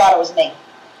because he thought it was me.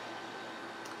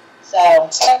 So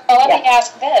let me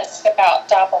ask this about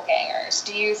doppelgangers.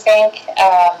 Do you think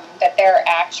that they're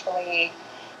actually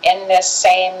in this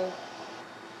same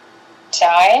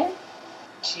time?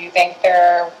 Do you think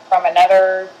they're from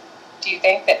another? Do you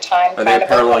think that time Are kind they a of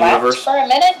parallel overlapped universe? for a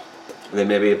minute? They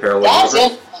may be a parallel That's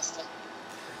universe. interesting.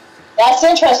 That's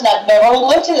interesting. I've never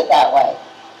looked at it that way.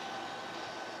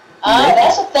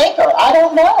 That's a thinker. I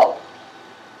don't know.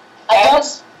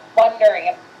 Was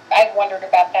wondering. I've wondered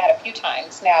about that a few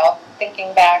times now,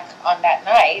 thinking back on that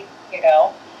night,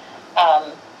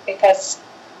 because.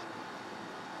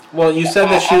 Well, you said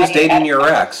that she was dating your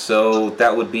ex, so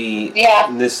that would be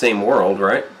in this same world,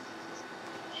 right?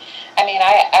 I mean,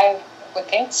 I would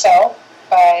think so,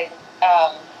 but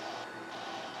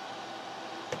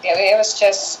it was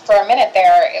just, for a minute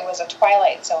there, it was a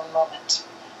Twilight Zone moment.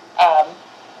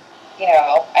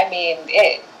 I mean,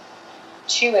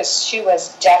 she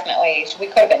was definitely, we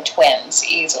could have been twins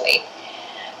easily.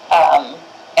 And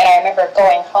I remember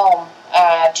going home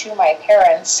to my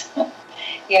parents,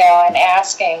 and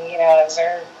asking, is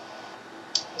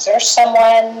there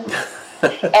someone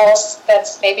else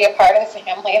that's maybe a part of the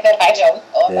family that I don't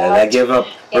know about? Yeah, they give up.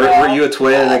 Were you a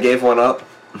twin and they gave one up?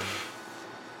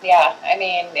 Yeah, I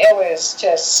mean, it was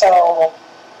just so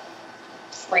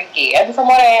freaky. And from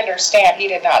what I understand, he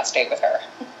did not stay with her.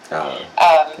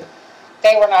 Okay.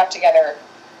 They were not together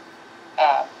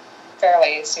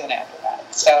fairly soon after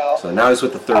that. So now he's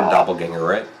with the third doppelganger,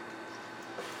 right?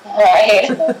 Right.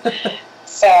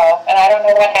 So, and I don't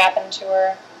know what happened to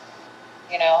her,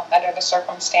 under the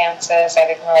circumstances. I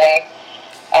didn't really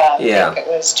think it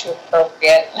was too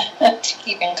appropriate to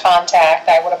keep in contact.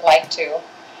 I would have liked to.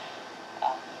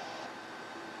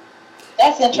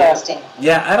 That's interesting.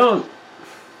 Yeah, I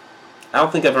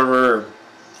don't think I've ever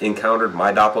encountered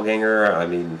my doppelganger. I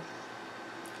mean,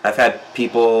 I've had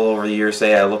people over the years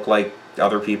say I look like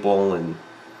other people, and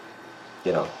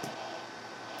that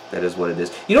is what it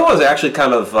is. It was actually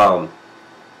kind of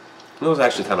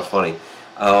funny.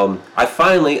 I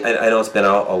finally, I know it's been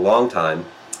a long time,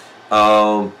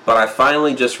 but I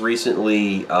finally just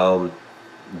recently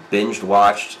binged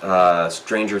watched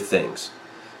Stranger Things.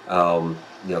 It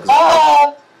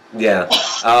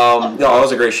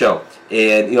was a great show.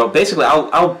 And, basically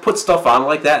I'll put stuff on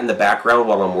like that in the background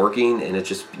while I'm working, and it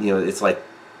just, it's like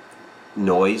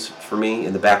noise for me,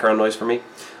 in the background noise for me.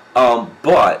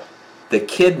 But the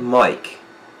kid Mike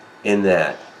in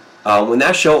that, when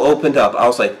that show opened up, I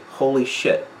was like, holy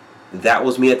shit, that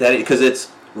was me at that age. Because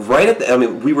it's right at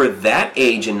we were that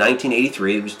age in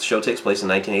 1983. The show takes place in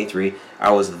 1983.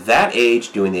 I was that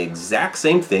age doing the exact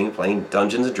same thing, playing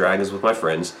Dungeons and Dragons with my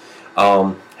friends.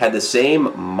 Had the same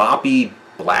moppy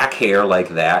black hair like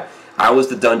that. I was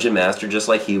the dungeon master just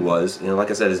like he was.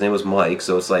 Like I said, his name was Mike,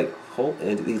 so it's like,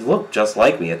 and he looked just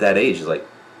like me at that age. He's like,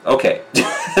 okay,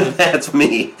 that's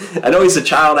me. I know he's a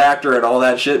child actor and all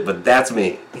that shit, but that's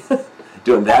me.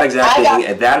 Doing that exact thing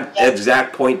at that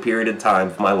exact point period in time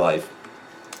of my life.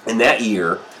 In that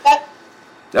year,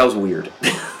 that was weird.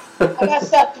 I got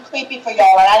something creepy for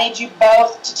y'all, and I need you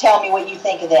both to tell me what you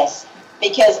think of this.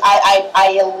 Because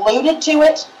I alluded to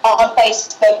it on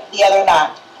Facebook the other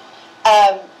night.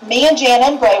 Me and Jana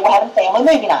and Gray were having family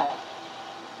movie night.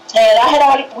 And I had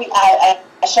already, I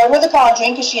showed her The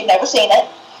Conjuring because she had never seen it.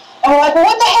 And we're like, well,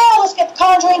 what the hell? Let's get The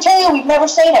Conjuring 2. We've never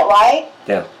seen it, right?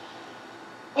 Yeah.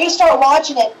 We start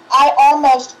watching it. I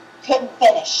almost couldn't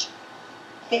finish.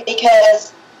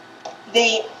 Because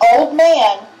the old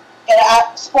man,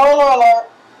 and spoiler alert,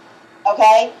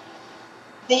 okay?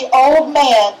 The old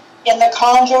man in The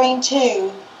Conjuring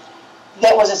 2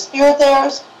 that was a spirit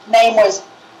there's name was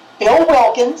Bill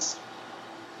Wilkins,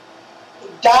 who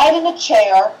died in a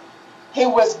chair, who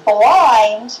was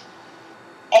blind,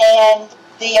 and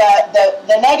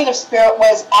the negative spirit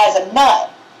was as a nun.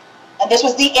 And this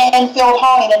was the Enfield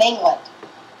haunting in England.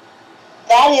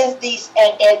 That is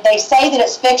and they say that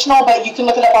it's fictional, but you can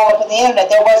look it up all up on the internet.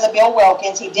 There was a Bill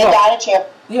Wilkins. He did die in a chair.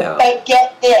 Yeah. But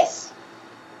get this.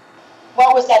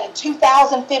 What was that, in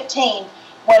 2015,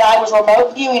 when I was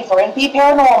remote viewing for NP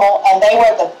Paranormal, and they were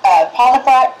at the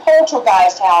Pontefract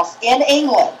Poltergeist House in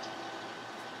England,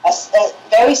 a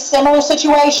very similar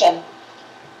situation.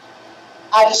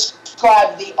 I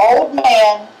described the old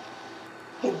man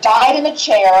who died in a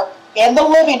chair in the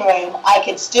living room. I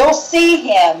could still see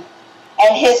him,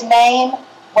 and his name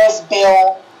was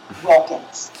Bill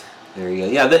Wilkins. There you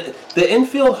go. Yeah, the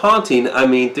Enfield haunting, I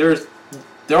mean, there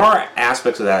are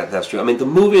aspects of that's true. I mean, the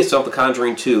movie itself, The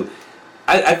Conjuring 2,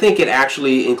 I think it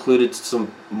actually included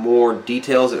some more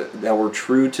details that were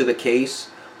true to the case.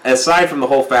 Aside from the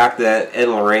whole fact that Ed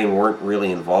and Lorraine weren't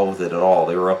really involved with it at all.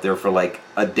 They were up there for like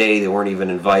a day. They weren't even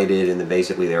invited, and then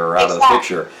basically they were out of the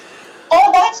picture.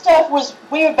 All that stuff was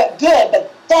weird but good,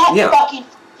 but that fucking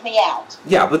freaked me out.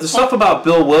 Yeah, but the stuff about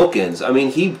Bill Wilkins, I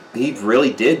mean, he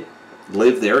really did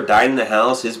lived there, died in the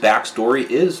house. His backstory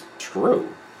is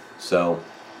true. So,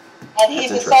 and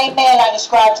he's the same man I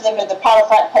described to them in the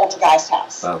Potiphar Poltergeist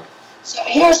house. Wow. So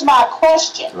here's my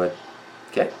question. Right.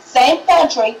 Okay. Same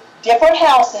country, different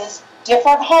houses,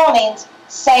 different hauntings,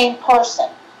 same person.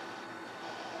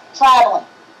 Traveling.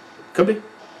 Could be.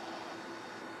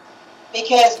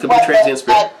 Because Could be transient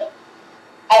spirit.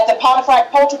 At the Potiphar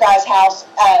Poltergeist house,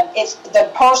 it's the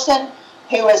person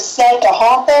who is said to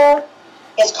haunt there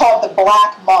is called the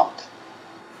Black Monk.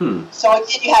 So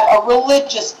again, you have a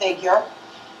religious figure,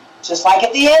 just like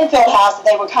at the Enfield house that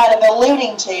they were kind of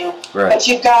alluding to, right. But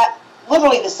you've got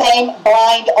literally the same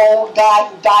blind old guy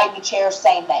who died in a chair,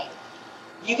 same name.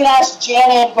 You can ask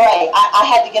Jan and Gray. I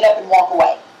had to get up and walk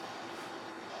away.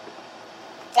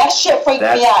 That shit freaked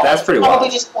me out. That's pretty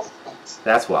wild. Just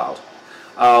that's wild.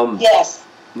 Yes.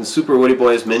 And Super Woody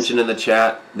Boy has mentioned in the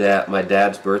chat that my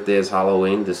dad's birthday is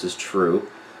Halloween. This is true.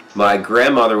 My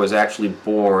grandmother was actually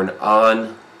born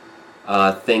on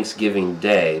Thanksgiving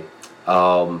Day.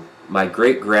 My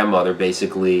great-grandmother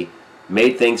basically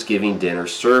made Thanksgiving dinner,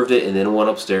 served it, and then went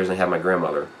upstairs and had my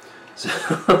grandmother. So,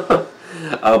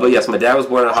 but yes, my dad was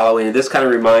born on Halloween, and this kind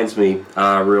of reminds me,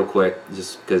 real quick,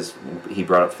 just because he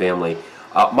brought up family.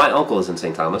 My uncle is in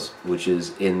St. Thomas, which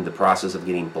is in the process of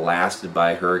getting blasted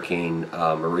by Hurricane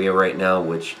Maria right now,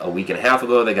 which a week and a half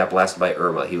ago they got blasted by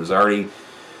Irma. He was already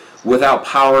without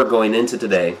power going into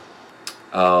today,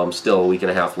 still a week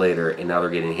and a half later, and now they're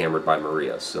getting hammered by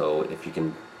Maria. So if you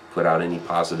can put out any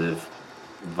positive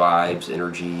vibes,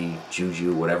 energy,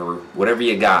 juju, whatever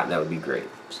you got, that would be great.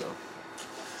 So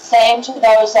same to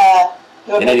those who have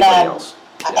and been. Anybody else?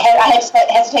 Yeah. I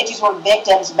hesitate to use the word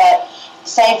victims, but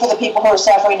same for the people who are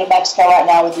suffering in Mexico right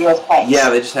now with the earthquakes. Yeah,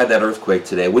 they just had that earthquake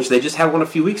today, which they just had one a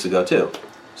few weeks ago too.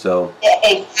 So yeah,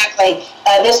 exactly.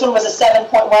 This one was a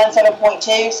 7.1,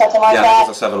 7.2, something like that. Yeah, it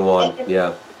was a 7.1.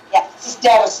 Yeah. Yeah, it's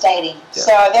devastating. Yeah.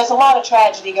 So there's a lot of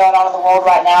tragedy going on in the world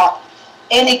right now.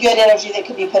 Any good energy that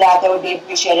could be put out there would be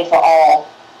appreciated for all.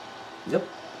 Yep,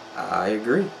 I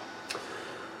agree.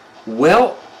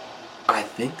 Well, I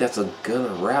think that's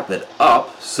gonna wrap it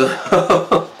up.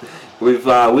 So we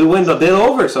went a bit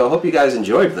over, so I hope you guys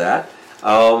enjoyed that.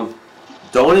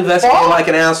 Don't investigate like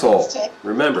an asshole.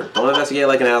 Remember, don't investigate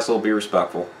like an asshole. Be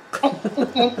respectful. Don't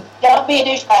be a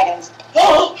douchebag.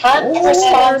 Hunt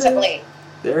responsibly.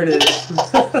 There it is.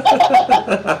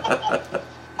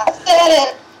 I said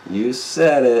it. You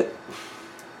said it.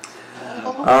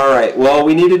 All right. Well,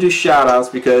 we need to do shout-outs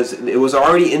because it was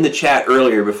already in the chat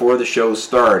earlier before the show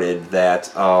started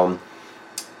that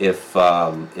if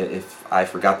I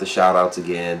forgot the shout-outs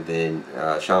again, then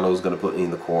Shauna was going to put me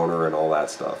in the corner and all that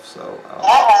stuff. So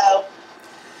Uh-oh.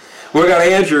 we got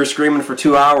Andrew screaming for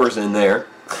 2 hours in there.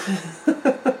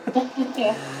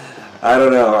 I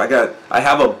don't know. I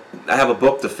have a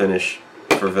book to finish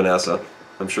for Vanessa.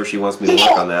 I'm sure she wants me to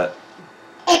work on that.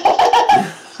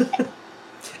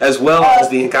 As well as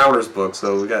the Encounters book,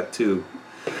 so we got two.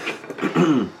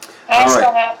 I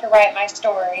still have to write my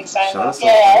stories. Shauna still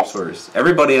has stories.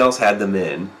 Everybody else had them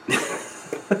in.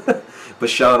 But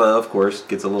Shauna, of course,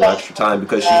 gets a little extra time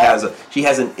because she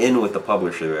has an in with the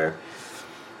publisher there.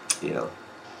 You know.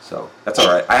 So that's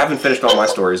alright. I haven't finished all my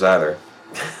stories either.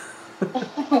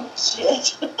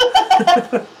 Shit.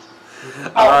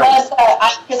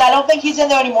 Because I don't think he's in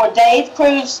there anymore. Dave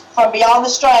Cruz from Beyond the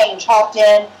Strange hopped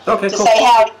in to say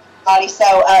howdy, everybody.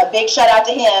 So big shout out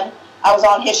to him. I was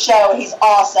on his show, and he's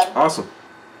awesome. Awesome.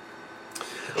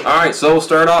 All right, so we'll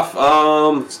start off.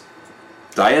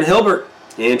 Diane Hilbert,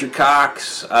 Andrew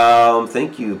Cox,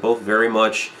 thank you both very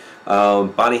much.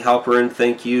 Bonnie Halperin,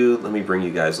 thank you. Let me bring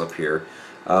you guys up here.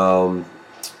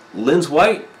 Lynn's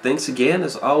White, thanks again,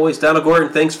 as always. Donna Gordon,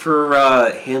 thanks for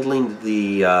handling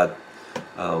the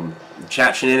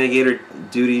chat shenanigator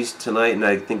duties tonight, and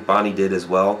I think Bonnie did as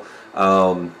well.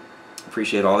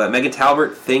 Appreciate all that. Megan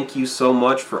Talbert, thank you so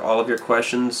much for all of your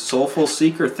questions. Soulful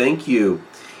Seeker, thank you.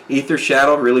 Ether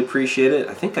Shadow, really appreciate it.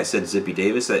 I think I said Zippy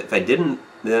Davis. If I didn't,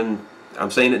 then I'm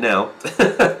saying it now.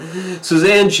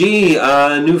 Suzanne G,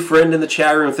 new friend in the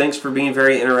chat room. Thanks for being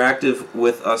very interactive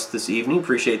with us this evening.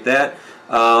 Appreciate that.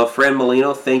 Fran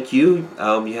Molino, thank you.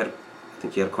 I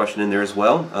think you had a question in there as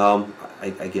well.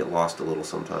 I get lost a little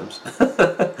sometimes.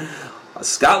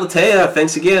 Scott Latea,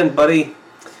 thanks again, buddy.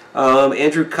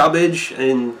 Andrew Cubbage,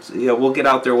 and we'll get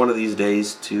out there one of these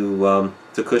days to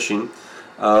Cushing.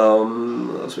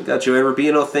 What else we got? Joe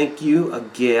Rubino, thank you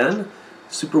again.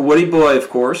 Super Woody Boy, of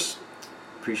course.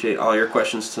 Appreciate all your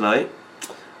questions tonight.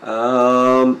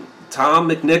 Tom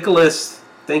McNicholas,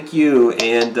 thank you,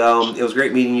 and it was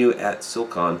great meeting you at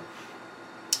SilCon.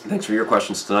 Thanks for your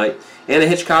questions tonight. Anna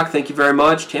Hitchcock, thank you very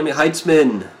much. Tammy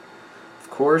Heitzman, of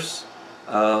course.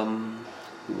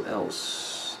 Who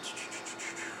else?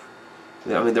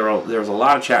 Yeah, I mean, there's a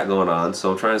lot of chat going on,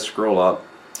 so I'm trying to scroll up.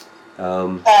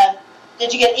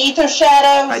 Did you get Ether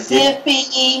Shadow, Zippy?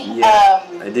 Yeah,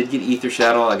 I did get Ether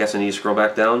Shadow. I guess I need to scroll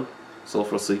back down.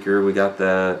 Soulful Seeker, we got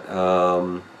that.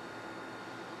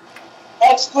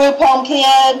 X-Group Home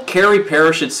Kid. Carrie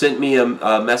Parrish had sent me a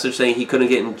message saying he couldn't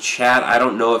get in chat. I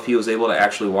don't know if he was able to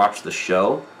actually watch the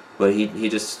show, but he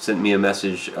just sent me a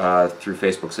message through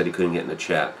Facebook, said he couldn't get in the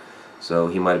chat. So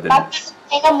he might have been... My cousin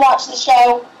Pam watched the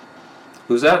show.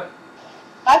 Who's that?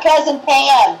 My cousin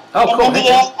Pam. Oh, cool.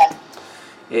 Indiana.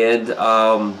 And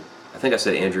I think I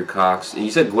said Andrew Cox. And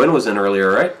you said Gwen was in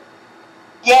earlier, right?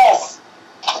 Yes.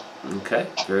 Okay,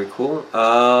 very cool.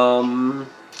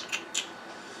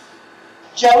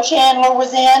 Joe Chandler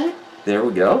was in. There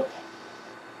we go.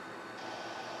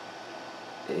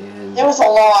 And there was a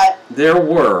lot. There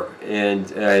were,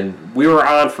 and we were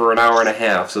on for an hour and a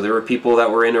half. So there were people that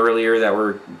were in earlier that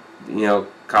were,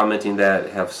 commenting that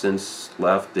have since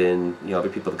left, and other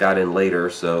people that got in later.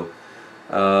 So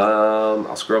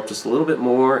I'll scroll up just a little bit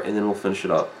more, and then we'll finish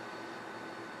it up.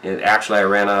 And actually, I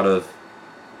ran out of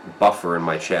buffer in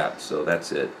my chat, so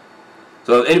that's it.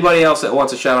 So anybody else that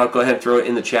wants a shout out, go ahead and throw it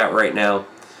in the chat right now,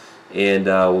 and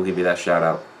we'll give you that shout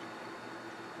out.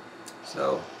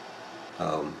 So,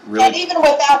 really. And even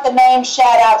without the name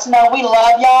shout outs, no, we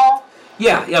love y'all.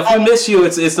 Yeah. If we miss you,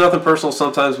 it's nothing personal.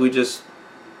 Sometimes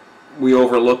we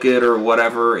overlook it or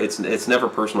whatever. It's never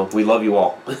personal. We love you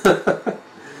all.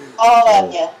 All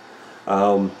of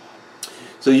you.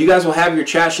 So you guys will have your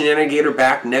chat shenanigator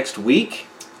back next week.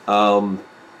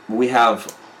 We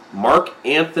have Mark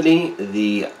Anthony,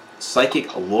 the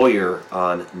psychic lawyer,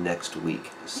 on next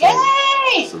week. So,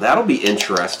 yay! So that'll be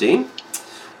interesting.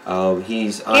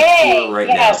 He's on Yay! tour right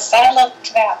Yes, now. I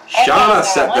looked that. Shauna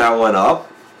set that one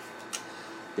up.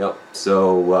 Yep.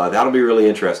 So that'll be really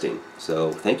interesting.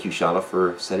 So thank you, Shauna,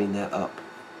 for setting that up.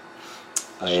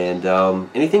 And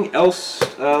anything else?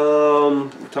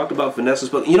 We talked about Vanessa's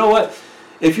book. You know what?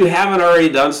 If you haven't already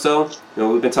done so,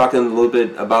 we've been talking a little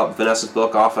bit about Vanessa's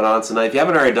book off and on tonight. If you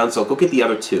haven't already done so, go get the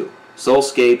other two,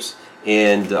 Soulscapes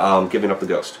and Giving Up the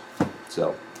Ghost.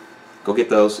 So go get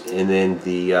those, and then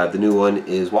the new one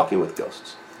is Walking with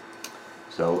Ghosts.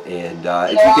 So, and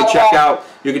if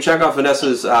you can check out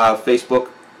Vanessa's Facebook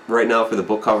right now for the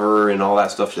book cover and all that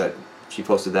stuff. She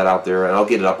posted that out there, and I'll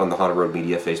get it up on the Haunted Road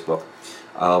Media Facebook.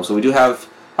 So we do have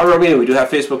Haunted Road Media, we do have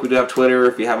Facebook, we do have Twitter.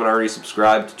 If you haven't already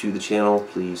subscribed to the channel,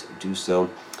 please do so.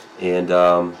 And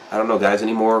I don't know, guys,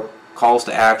 any more calls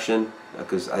to action?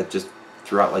 Because I just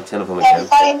threw out like 10 of them again.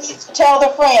 Everybody needs to tell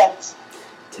their friends.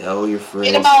 Tell your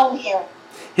friends. Get them on here.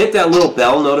 Hit that little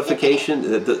bell notification.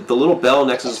 The little bell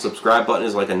next to the subscribe button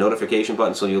is like a notification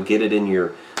button, so you'll get it in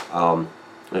your on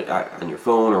your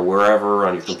phone or wherever,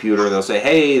 on your computer. They'll say,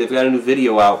 hey, they've got a new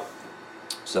video out.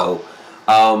 So,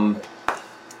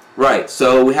 right,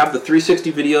 so we have the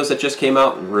 360 videos that just came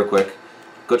out, real quick.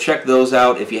 Go check those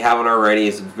out if you haven't already.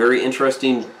 It's very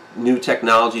interesting new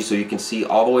technology, so you can see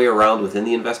all the way around within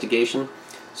the investigation.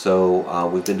 So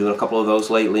we've been doing a couple of those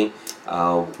lately. We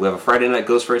have a Friday Night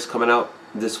Ghost Race coming out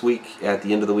this week, at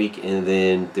the end of the week, and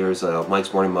then there's a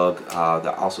Mike's Morning Mug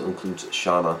that also includes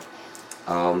Shauna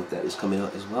that is coming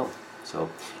out as well. So,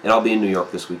 and I'll be in New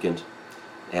York this weekend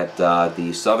at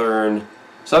the Southern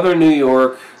New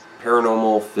York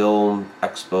Paranormal Film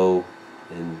Expo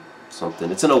and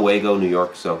something. It's in Owego, New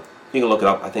York, so you can look it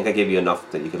up. I think I gave you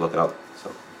enough that you can look it up.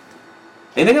 So,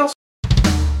 anything else?